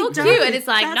 oh, it's all cute, and it's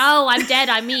like, no, I'm dead,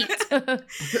 I'm meat.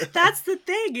 That's the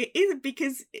thing. It isn't,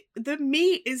 because the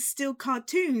meat is still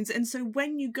cartoons, and so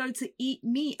when you go to eat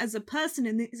meat as a person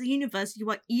in this universe, you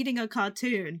are eating a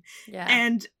cartoon. Yeah.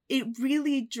 And it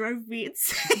really drove me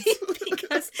insane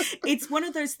because it's one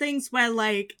of those things where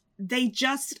like they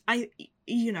just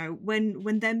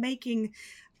when they're making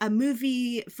a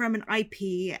movie from an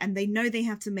IP and they know they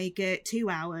have to make it 2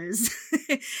 hours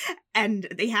and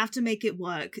they have to make it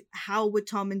work, how would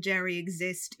Tom and Jerry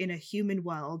exist in a human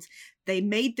world? They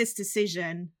made this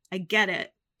decision. I get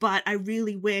it, but I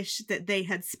really wish that they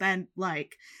had spent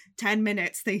like 10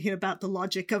 minutes thinking about the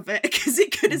logic of it, because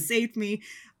it could have saved me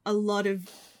a lot of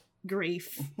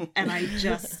grief. And I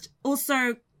just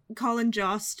also, Colin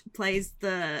Jost plays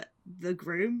the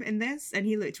groom in this, and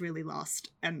he looked really lost,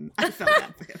 and I felt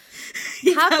bad for him.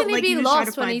 How can he be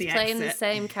lost when he's playing the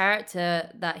same character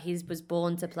that he was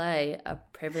born to play, a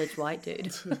privileged white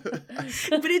dude?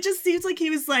 But it just seems like he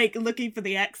was like looking for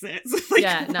the exits. Like,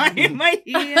 yeah, no. Why am I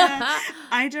here?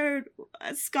 I don't.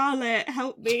 Scarlett,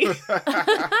 help me.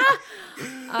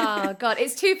 Oh god,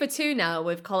 it's 2 for 2 now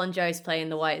with Colin Jost playing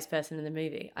the whitest person in the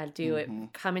movie. I do it.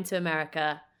 Coming to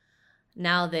America.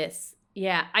 Now this.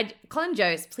 Yeah, Colin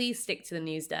Jost, please stick to the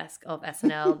news desk of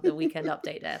SNL, the Weekend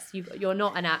Update desk. You're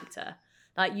not an actor.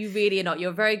 Like, you really are not.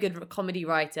 You're a very good comedy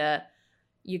writer.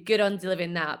 You're good on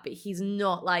delivering that, but he's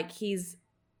not, like, he's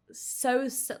so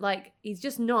like, he's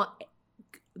just not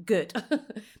good.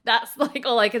 That's, like,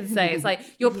 all I can say. It's like,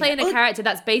 you're playing a character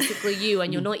that's basically you,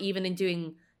 and you're not even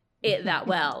doing it that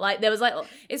well. Like, there was moments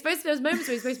where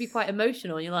he's supposed to be quite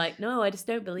emotional, and you're like, no, I just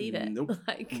don't believe it. Nope.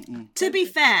 Like, to be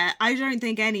fair, I don't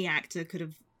think any actor could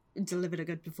have delivered a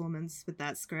good performance with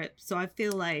that script. So I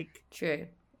feel like, true.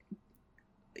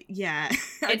 Yeah,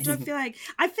 I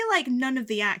feel like none of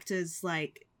the actors,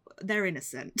 like, they're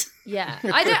innocent. Yeah,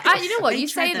 you know what, you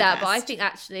say that, best. but I think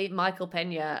actually Michael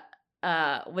Pena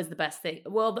was the best thing.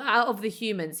 Well, out of the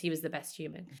humans, he was the best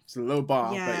human. It's a low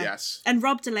bar, but yes. And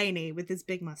Rob Delaney with his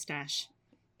big mustache.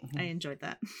 I enjoyed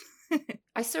that.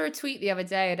 I saw a tweet the other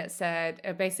day that said,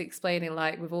 basically explaining,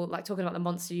 like, we've all like talking about the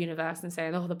monster universe and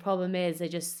saying, oh, the problem is they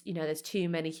just, there's too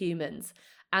many humans.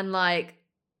 And like,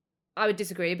 I would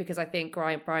disagree, because I think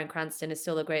Bryan Cranston is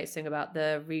still the greatest thing about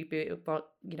the reboot of,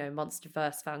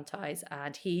 Monsterverse franchise,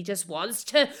 and he just wants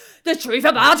the truth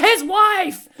about his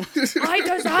wife. I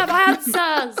don't have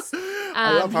answers.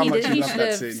 I love how much you love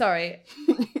that scene. Sorry.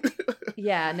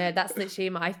 Yeah, no, that's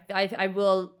literally I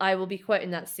will be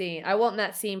quoting that scene. I want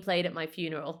that scene played at my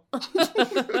funeral.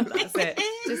 That's it.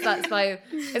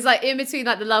 It's like in between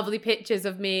like the lovely pictures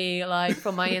of me like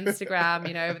from my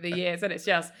Instagram, over the years, and it's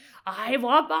just what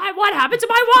happened to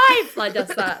my wife? Like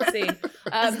just that scene.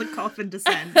 As the coffin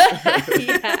descends.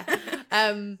 Yeah.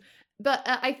 But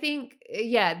I think,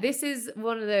 this is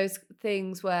one of those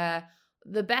things where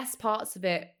the best parts of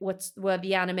it were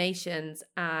the animations,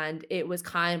 and it was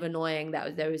kind of annoying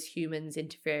that there was humans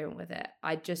interfering with it.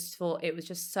 I just thought it was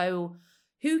just so,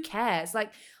 who cares?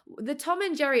 Like, the Tom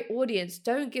and Jerry audience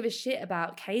don't give a shit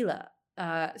about Kayla,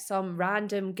 some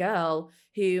random girl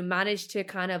who managed to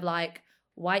kind of like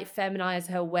white feminize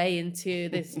her way into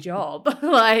this job.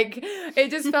 Like,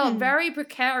 it just felt very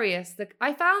precarious.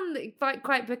 I found it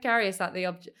quite precarious that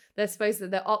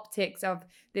the optics of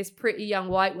this pretty young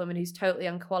white woman who's totally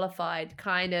unqualified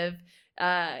kind of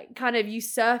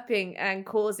usurping and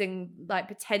causing like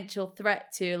potential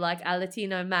threat to like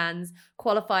a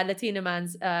qualified Latino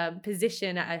man's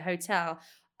position at a hotel.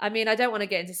 I mean, I don't want to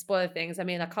get into spoiler things. I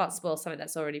mean, I can't spoil something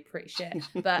that's already pretty shit.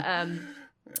 But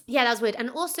yeah, that was weird. And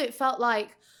also it felt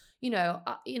like,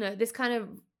 this kind of,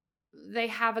 they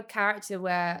have a character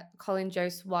where Colin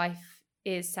Jost's wife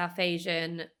is South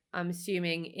Asian, I'm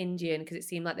assuming Indian, because it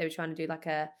seemed like they were trying to do like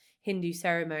a Hindu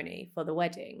ceremony for the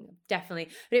wedding, definitely.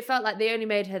 But it felt like they only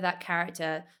made her that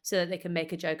character so that they can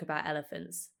make a joke about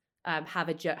elephants, have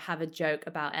a joke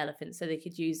about elephants, so they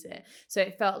could use it. So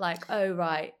it felt like, oh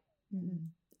right,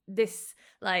 this,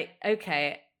 like,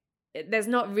 okay, there's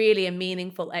not really a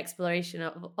meaningful exploration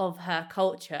of her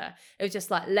culture. It was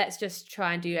just like, let's just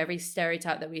try and do every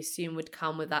stereotype that we assume would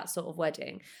come with that sort of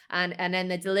wedding, and then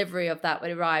the delivery of that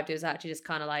when it arrived, it was actually just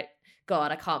kind of like,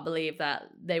 God, I can't believe that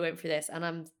they went through this.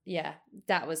 And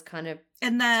that was kind of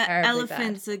and the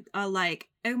elephants are like,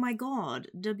 oh my God,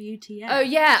 WTF. Oh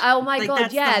yeah, oh my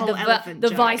God, yeah, the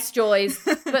joke. viceroys.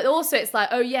 But also it's like,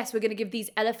 oh yes, we're going to give these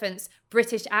elephants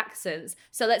British accents.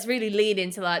 So let's really lean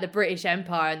into like the British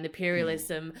Empire and the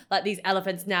imperialism. Like these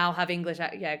elephants now have English,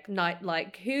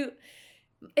 who...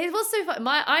 It was so fun.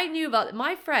 I knew about...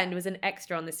 My friend was an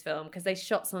extra on this film because they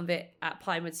shot some of it at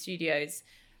Pinewood Studios.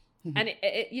 And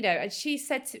and she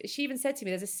even said to me,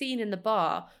 there's a scene in the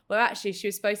bar where actually she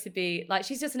was supposed to be like,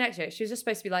 she's just an extra. She was just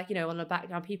supposed to be like, one of the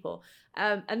background people.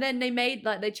 And then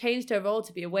they changed her role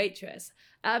to be a waitress.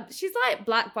 She's like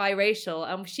black biracial,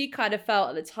 and she kind of felt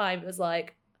at the time it was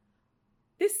like,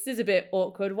 this is a bit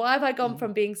awkward. Why have I gone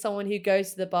from being someone who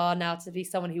goes to the bar now to be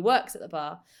someone who works at the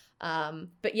bar?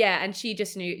 But yeah, and she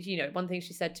just knew, one thing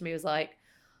she said to me was like,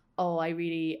 oh, I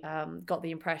really got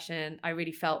the impression, I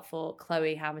really felt for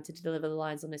Chloe having to deliver the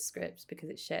lines on this script because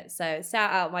it's shit. So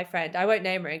shout out my friend. I won't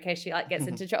name her in case she like gets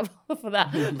into trouble for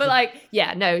that. But like,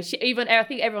 yeah, no, I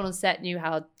think everyone on set knew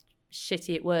how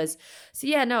shitty it was. So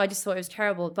yeah, no, I just thought it was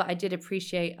terrible. But I did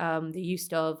appreciate the use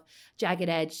of Jagged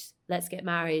Edge, Let's Get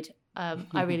Married.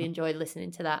 I really enjoyed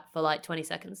listening to that for like 20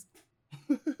 seconds.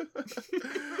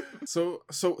 So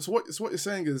what you're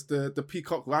saying is the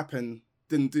peacock rapping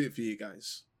didn't do it for you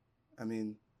guys. I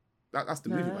mean, that's the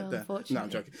movie right there. No, I'm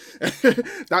joking.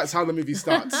 That's how the movie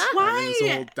starts. Why? And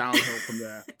it's all downhill from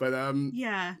there. But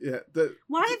yeah.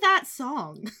 Why that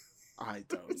song? I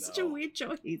don't know. It's such a weird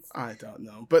choice. I don't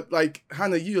know. But like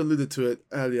Hannah, you alluded to it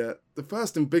earlier. The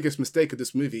first and biggest mistake of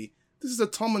this movie. This is a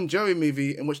Tom and Jerry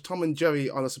movie in which Tom and Jerry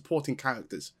are the supporting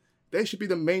characters. They should be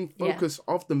the main focus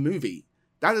of the movie.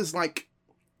 That is like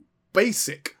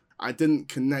basic. I didn't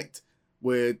connect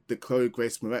with the Chloe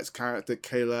Grace Moretz character,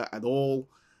 Kayla, at all.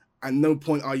 At no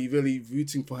point are you really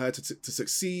rooting for her to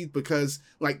succeed, because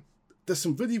like there's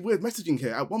some really weird messaging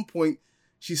here. At one point,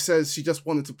 she says she just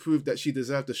wanted to prove that she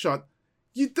deserved the shot.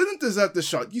 You didn't deserve the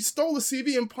shot. You stole the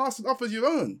CV and passed it off as your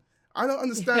own. I don't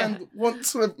understand what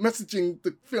sort of messaging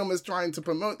the film is trying to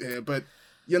promote here, but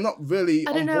you're not really.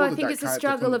 I don't know. I think it's a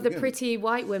struggle of the pretty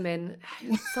white women.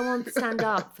 Someone stand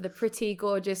up for the pretty,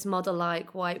 gorgeous,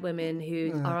 model-like white women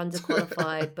who are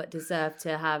underqualified but deserve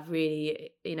to have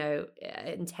really,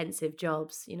 intensive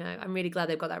jobs. I'm really glad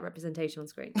they've got that representation on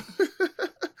screen.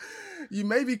 You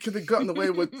maybe could have gotten away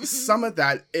with some of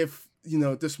that if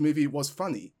this movie was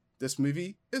funny. This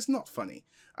movie is not funny.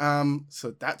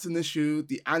 So that's an issue.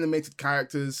 The animated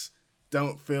characters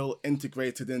don't feel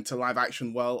integrated into live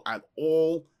action well at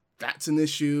all. That's an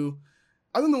issue.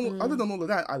 Other than all of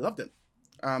that, I loved it.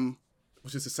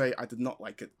 Which is to say, I did not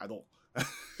like it at all.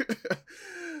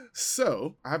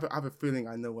 So I have a feeling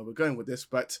I know where we're going with this,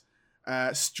 but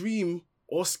stream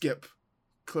or skip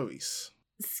Clarice.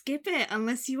 Skip it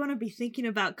unless you want to be thinking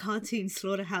about cartoon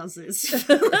slaughterhouses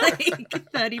for like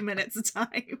 30 minutes a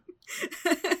time.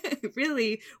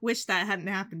 Really wish that hadn't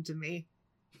happened to me.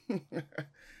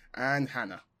 And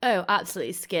Hannah. Oh,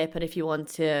 absolutely skip. And if you want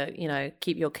to,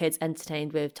 keep your kids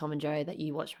entertained with Tom and Jerry that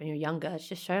you watched when you were younger,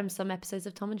 just show them some episodes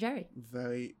of Tom and Jerry.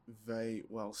 Very, very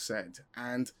well said.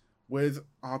 And with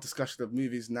our discussion of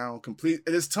movies now complete,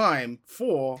 it is time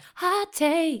for Hot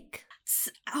Take.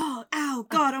 Oh, ow,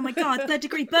 God, oh my God,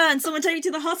 3rd-degree burn. Someone take me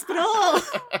to the hospital.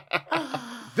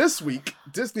 This week,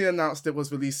 Disney announced it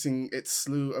was releasing its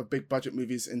slew of big-budget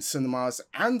movies in cinemas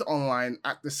and online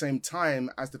at the same time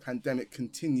as the pandemic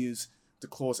continues to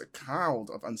cause a cloud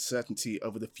of uncertainty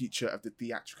over the future of the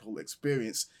theatrical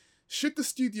experience. Should the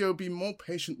studio be more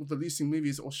patient with releasing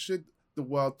movies, or should the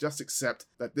world just accept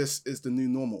that this is the new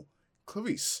normal?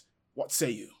 Clarice, What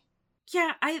say you?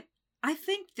 Yeah, I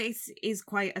think this is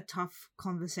quite a tough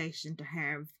conversation to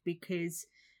have because,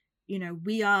 you know,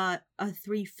 we are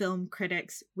 3 film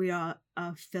critics, we are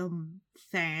film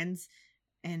fans,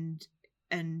 and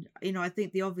you know, I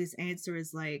think the obvious answer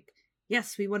is like,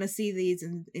 yes, we want to see these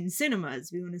in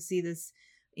cinemas, we want to see this,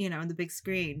 you know, on the big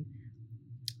screen.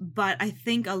 But I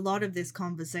think a lot of this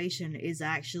conversation is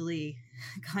actually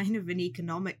kind of an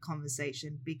economic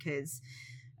conversation because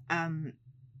I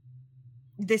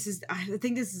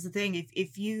think this is the thing.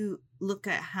 If you look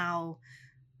at how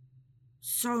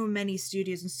so many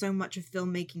studios and so much of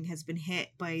filmmaking has been hit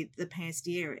by the past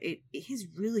year, it has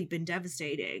really been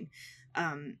devastating.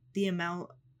 The amount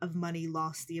of money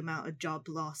lost, the amount of job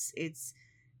loss, it's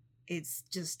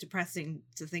just depressing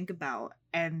to think about.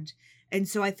 And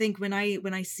so I think when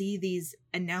I see these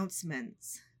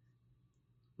announcements,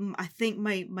 I think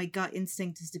my gut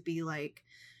instinct is to be like,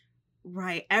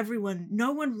 right,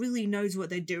 no one really knows what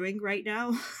they're doing right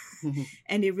now.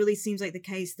 And it really seems like the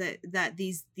case that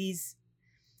these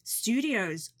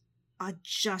studios are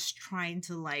just trying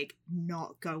to like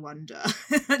not go under,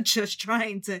 just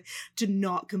trying to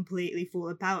not completely fall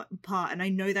apart. And I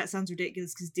know that sounds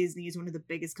ridiculous because Disney is one of the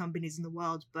biggest companies in the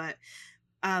world, but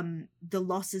the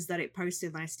losses that it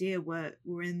posted last year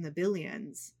were in the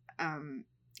billions.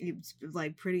 It was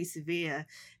like pretty severe,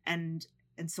 and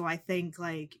so I think,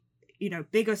 like, you know,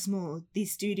 big or small,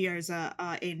 these studios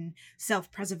are in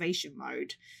self-preservation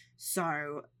mode.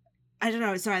 So I don't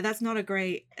know. Sorry, it's not a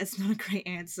great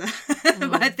answer.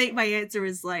 But I think my answer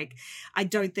is like, I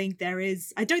don't think there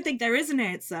is an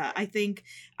answer. I think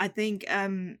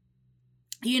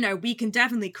you know, we can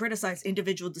definitely criticize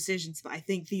individual decisions, but I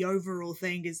think the overall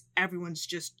thing is everyone's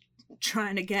just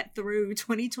trying to get through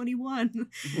 2021,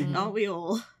 aren't we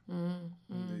all?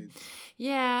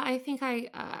 Yeah, I think I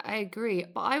agree,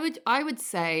 but I would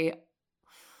say,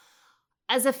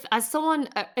 as a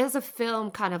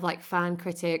film kind of like fan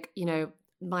critic, you know,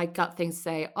 my gut things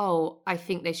say, oh, I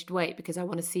think they should wait because I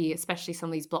want to see, especially some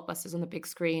of these blockbusters on the big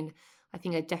screen. I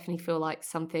think I definitely feel like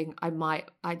something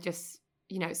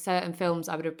you know, certain films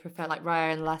I would have preferred, like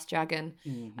Raya and the Last Dragon.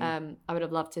 I would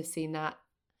have loved to have seen that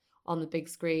on the big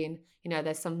screen. You know,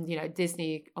 there's some, you know,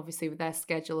 Disney, obviously, with their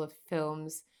schedule of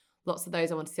films, lots of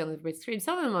those I want to see on the big screen.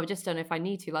 Some of them I just don't know if I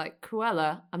need to, like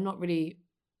Cruella. I'm not really.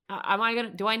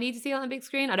 Do I need to see it on the big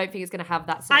screen? I don't think it's going to have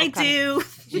that sort of. I do.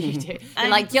 You do.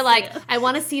 You're like, I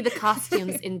want to see the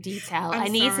costumes in detail. I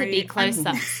need to be close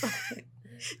up.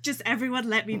 Just everyone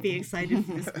let me be excited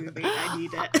for this movie. I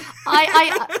need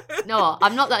it. No,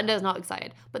 I'm not not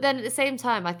excited. But then at the same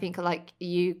time, I think like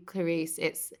you, Clarice,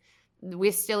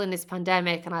 we're still in this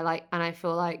pandemic, and I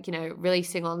feel like, you know,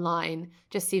 releasing online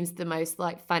just seems the most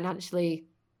like financially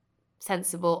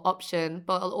sensible option,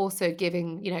 but also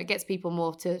giving, you know, it gets people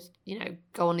more to, you know,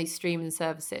 go on these streaming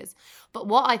services. But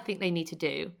what I think they need to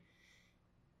do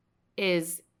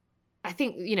is, I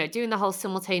think, you know, doing the whole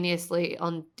simultaneously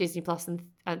on Disney Plus and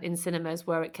in cinemas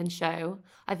where it can show,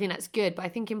 I think that's good. But I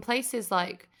think in places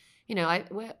like, you know,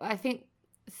 I think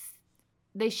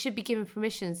they should be giving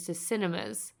permissions to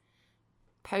cinemas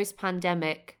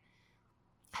post-pandemic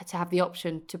to have the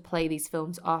option to play these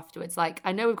films afterwards. Like,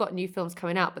 I know we've got new films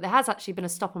coming out, but there has actually been a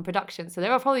stop on production, so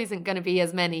there probably isn't going to be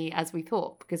as many as we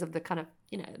thought because of the kind of,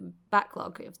 you know,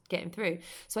 backlog of getting through.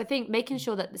 So I think making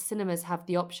sure that the cinemas have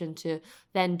the option to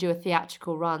then do a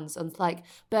theatrical runs on, like,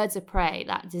 Birds of Prey,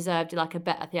 that deserved like a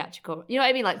better theatrical, you know what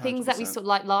I mean, like 100%. Things that we sort of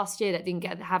like last year that didn't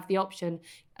have the option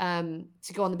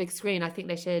to go on the big screen. I think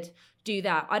they should do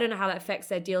that. I don't know how that affects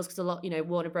their deals because a lot, you know,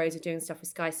 Warner Bros are doing stuff with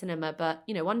Sky Cinema, but,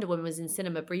 you know, Wonder Woman was in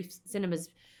cinemas,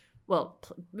 well,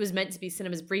 was meant to be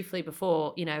cinemas briefly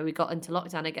before, you know, we got into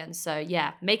lockdown again. So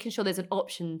yeah, making sure there's an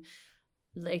option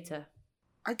later.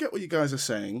 I get what you guys are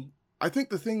saying. I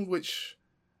think the thing which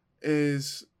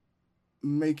is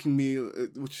making me,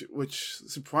 which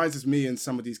surprises me in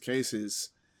some of these cases,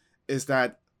 is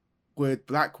that with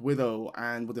Black Widow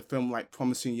and with a film like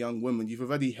Promising Young Woman, you've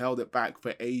already held it back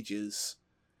for ages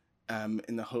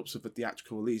in the hopes of a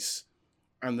theatrical release,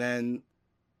 and then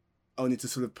only to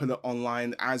sort of put it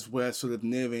online as we're sort of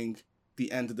nearing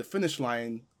the end of the finish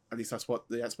line, at least that's what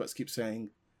the experts keep saying,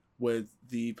 with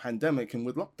the pandemic and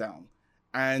with lockdown.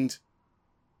 And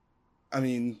I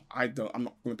mean, I'm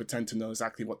not going to pretend to know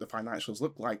exactly what the financials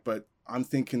look like, but I'm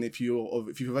thinking if you've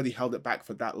already held it back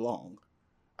for that long,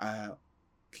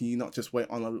 can you not just wait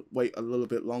a little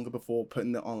bit longer before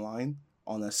putting it online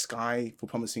on a Sky for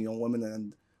Promising Young Woman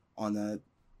and on a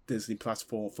Disney Plus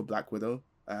for Black Widow,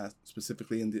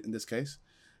 specifically in this case?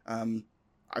 I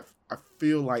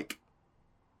feel like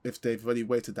if they've already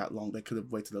waited that long, they could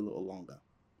have waited a little longer.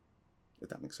 if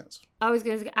that makes sense. I was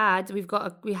going to add,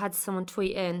 we had someone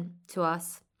tweet in to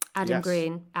us, Adam Yes.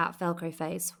 Green at Velcro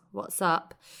Face. What's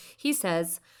up? He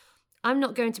says, I'm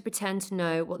not going to pretend to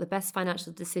know what the best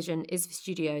financial decision is for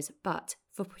studios, but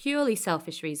for purely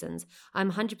selfish reasons,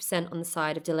 I'm 100% on the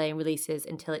side of delaying releases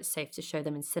until it's safe to show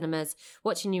them in cinemas.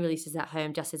 Watching new releases at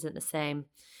home just isn't the same.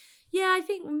 Yeah, I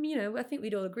think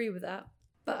we'd all agree with that.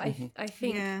 But I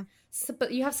think,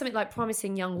 but you have something like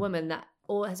Promising Young Woman that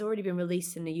has already been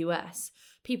released in the US.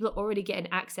 People are already getting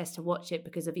access to watch it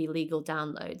because of illegal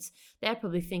downloads. They're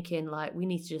probably thinking like, we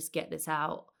need to just get this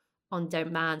out on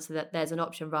demand so that there's an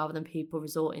option rather than people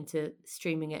resorting to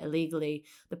streaming it illegally.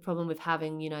 The problem with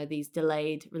having, these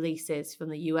delayed releases from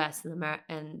the US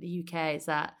and the UK is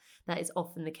that is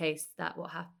often the case, that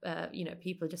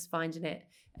people are just finding it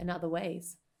in other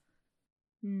ways.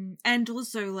 And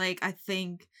also, like, I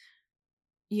think,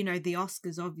 the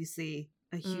Oscars obviously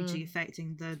are hugely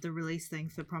affecting the release thing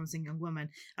for Promising Young Woman.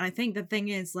 And I think the thing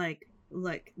is, like,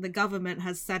 look, the government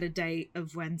has set a date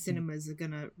of when cinemas are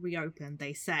gonna reopen,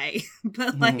 they say.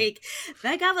 But, like,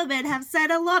 the government have said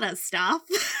a lot of stuff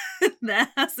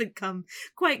that hasn't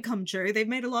quite come true. They've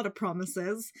made a lot of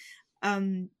promises.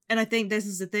 And I think this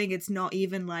is the thing, it's not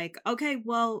even like, okay,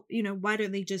 well, why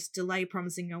don't they just delay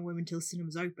Promising Young Women till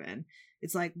cinemas open?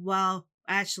 It's like, well,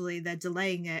 actually, they're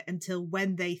delaying it until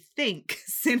when they think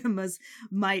cinemas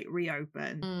might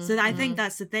reopen. So I think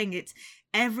that's the thing. It's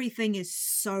everything is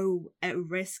so at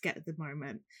risk at the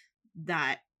moment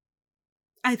that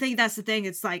I think that's the thing.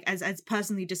 It's like, as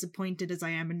personally disappointed as I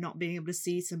am in not being able to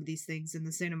see some of these things in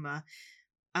the cinema,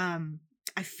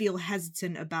 I feel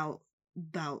hesitant about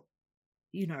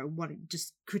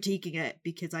just critiquing it,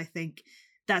 because I think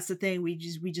that's the thing. We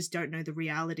just don't know the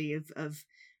reality of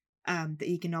the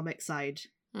economic side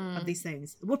of these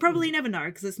things. We'll probably never know,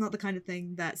 because it's not the kind of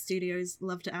thing that studios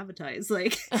love to advertise.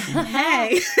 Like,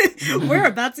 hey, we're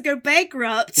about to go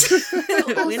bankrupt.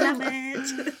 We love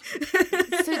it.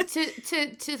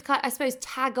 To I suppose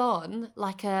tag on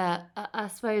like have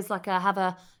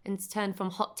a in turn from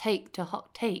hot take to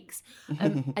hot takes.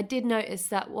 I did notice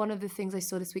that one of the things I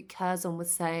saw this week, Curzon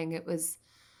was saying it was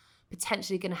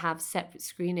potentially going to have separate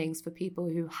screenings for people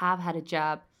who have had a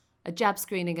jab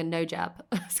screening and no jab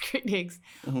screenings.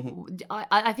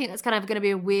 I think that's kind of going to be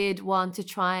a weird one to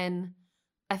try and.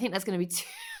 I think that's going to be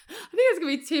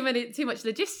too much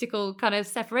logistical kind of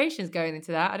separations going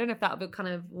into that. I don't know if that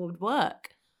would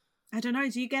work. I don't know.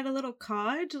 Do you get a little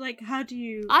card? Like, how do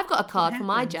you? I've got a card for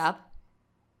my jab.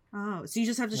 Oh, so you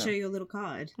just have to show your little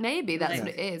card. Maybe that's what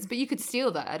it is, but you could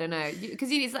steal that. I don't know, because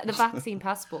it's like the vaccine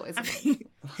passport, isn't it?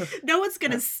 No one's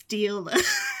gonna steal it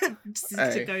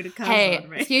to go to Curzon, Hey,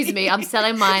 right? excuse me, I'm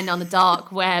selling mine on the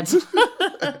dark web.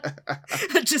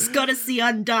 I just gotta see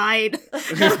Undyne.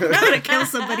 I'm gonna kill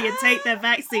somebody and take their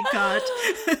vaccine card.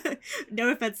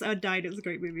 No offense to Undyne, it was a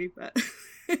great movie, but.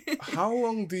 How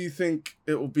long do you think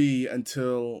it will be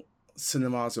until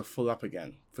cinemas are full up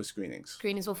again for screenings?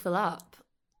 Screenings will fill up.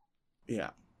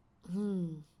 Yeah.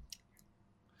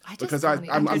 Because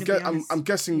I'm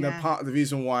guessing that part of the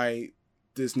reason why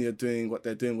Disney are doing what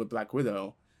they're doing with Black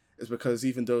Widow is because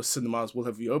even though cinemas will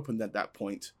have reopened at that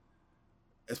point,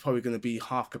 it's probably going to be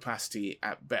half capacity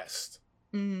at best.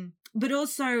 But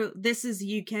also, this is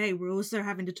UK. We're also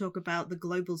having to talk about the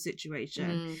global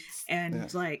situation.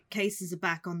 And like cases are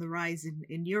back on the rise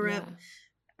in Europe.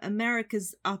 Yeah.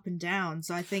 America's up and down.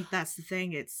 So I think that's the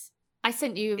thing. I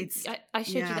sent you. I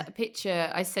showed you that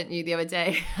picture I sent you the other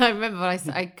day. I remember I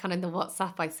kind of in the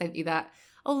WhatsApp I sent you that.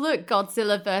 Oh look,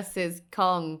 Godzilla versus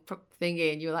Kong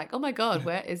thingy, and you were like, oh my god,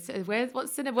 what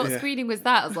screening was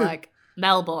that? I was like,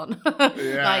 Melbourne.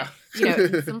 Like,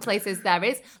 some places there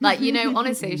is like,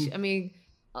 honestly, I mean,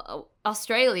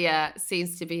 Australia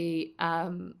seems to be,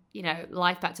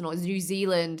 life back to normal. New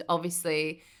Zealand,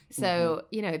 obviously. So,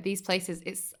 these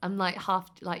places, I'm like half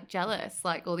like jealous,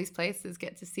 like all these places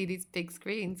get to see these big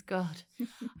screens. God, I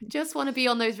just want to be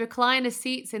on those recliner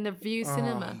seats in the View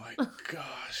Cinema. Oh my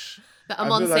gosh. But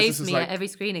Amon saves me at every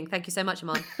screening. Thank you so much,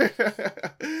 Amon.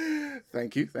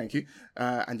 Thank you.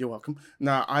 And you're welcome.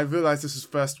 Now, I realize this is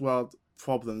first world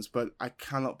problems, but I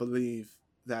cannot believe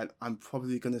that I'm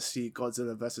probably going to see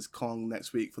Godzilla vs. Kong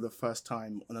next week for the first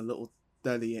time on a little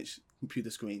 30-inch computer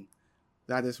screen.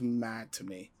 That is mad to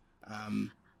me.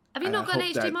 Have you not got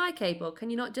an HDMI cable? Can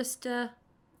you not just hook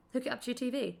it up to your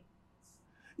TV?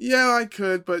 Yeah, I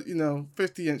could, but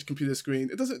 50-inch computer screen.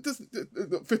 It doesn't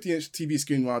 50-inch TV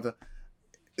screen rather.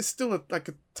 It's still like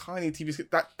a tiny TV screen.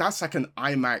 That's like an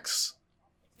IMAX,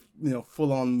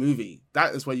 full-on movie.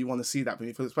 That is where you want to see that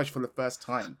movie, especially for the first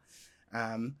time.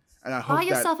 And I hope buy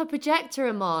yourself a projector,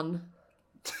 Amon.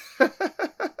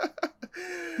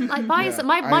 Like buy Yeah, some.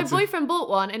 My I had to- boyfriend bought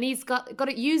one and he's got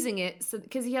it using it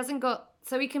because he hasn't got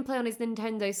so he can play on his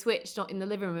Nintendo Switch, not in the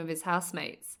living room of his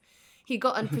housemates. He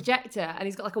got a projector and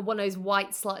he's got like one of those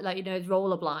white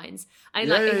roller blinds, and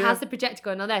he has the projector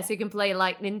going on there, so he can play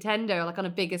like Nintendo like on a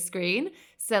bigger screen.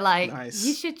 So like Nice.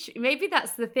 you should maybe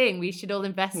that's the thing we should all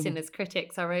invest in as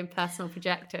critics, our own personal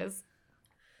projectors.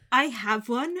 I have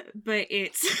one, but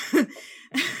it's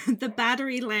the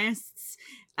battery lasts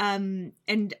an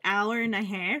hour and a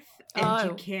half,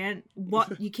 and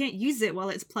you can't use it while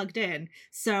it's plugged in.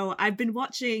 So I've been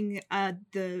watching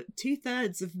the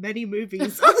 2/3 of many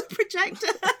movies on the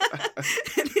projector,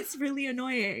 and it's really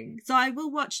annoying. So I will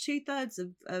watch 2/3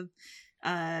 of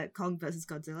Kong vs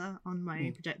Godzilla on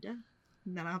my projector,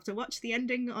 and then I'll have to watch the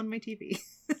ending on my TV.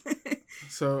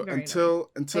 So Very until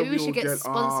Maybe we we all should get get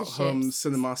our home sponsorships.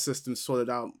 cinema system sorted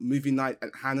out, movie night at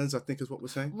Hannah's, I think is what we're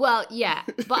saying. Well, yeah,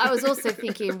 but I was also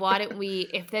thinking, why don't we,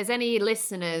 if there's any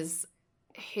listeners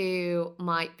who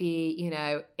might be,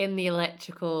 in the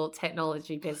electrical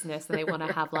technology business and they want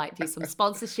to have do some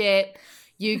sponsorship,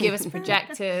 you give us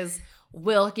projectors,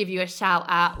 we'll give you a shout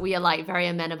out. We are very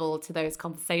amenable to those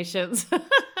conversations.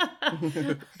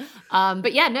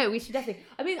 But yeah, no, we should definitely.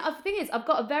 I mean, the thing is, I've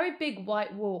got a very big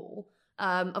white wall.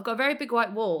 But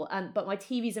my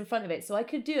TV's in front of it, so I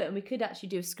could do it, and we could actually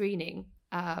do a screening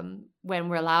when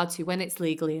we're allowed to, when it's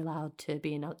legally allowed to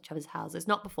be in each other's houses,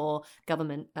 not before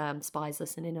government spies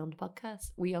listening on the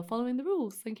podcast. We are following the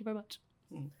rules. Thank you very much.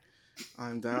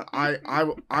 And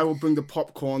I will bring the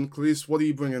popcorn. Clarice, what are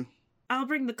you bringing? I'll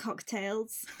bring the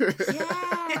cocktails. Yay!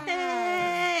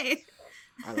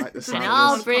 I like the And sound.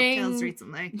 I'll of this. Cocktails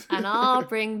recently. And I'll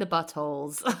bring the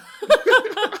buttholes.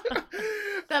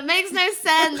 That makes no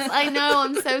sense. I know.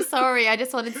 I'm so sorry. I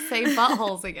just wanted to say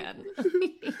buttholes again.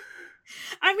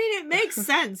 I mean, it makes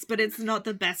sense, but it's not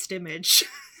the best image.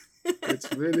 It's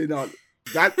really not.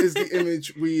 That is the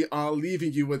image we are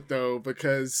leaving you with, though,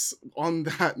 because on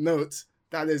that note,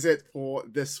 that is it for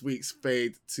this week's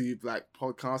Fade to Black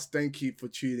podcast. Thank you for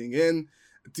tuning in.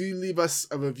 Do leave us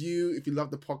a review if you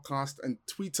love the podcast, and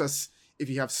tweet us if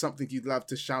you have something you'd love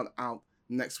to shout out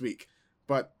next week.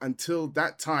 But until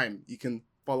that time, you can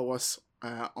follow us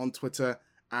on Twitter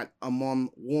at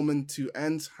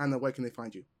AmonWoman2End. Hannah, where can they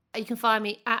find you? You can find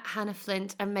me at Hannah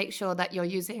Flint, and make sure that you're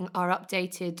using our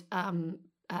updated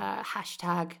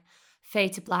hashtag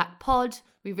Fade to Black pod.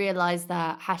 We realised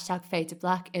that hashtag Fade to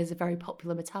Black is a very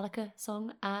popular Metallica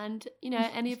song, and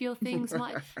any of your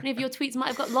tweets might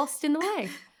have got lost in the way.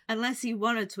 Unless you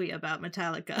want to tweet about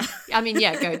Metallica. I mean,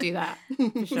 yeah, go do that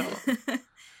for sure.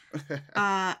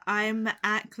 I'm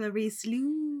at Clarice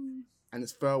Lou. And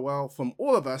it's farewell from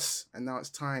all of us, and now it's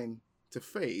time to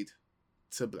fade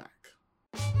to black.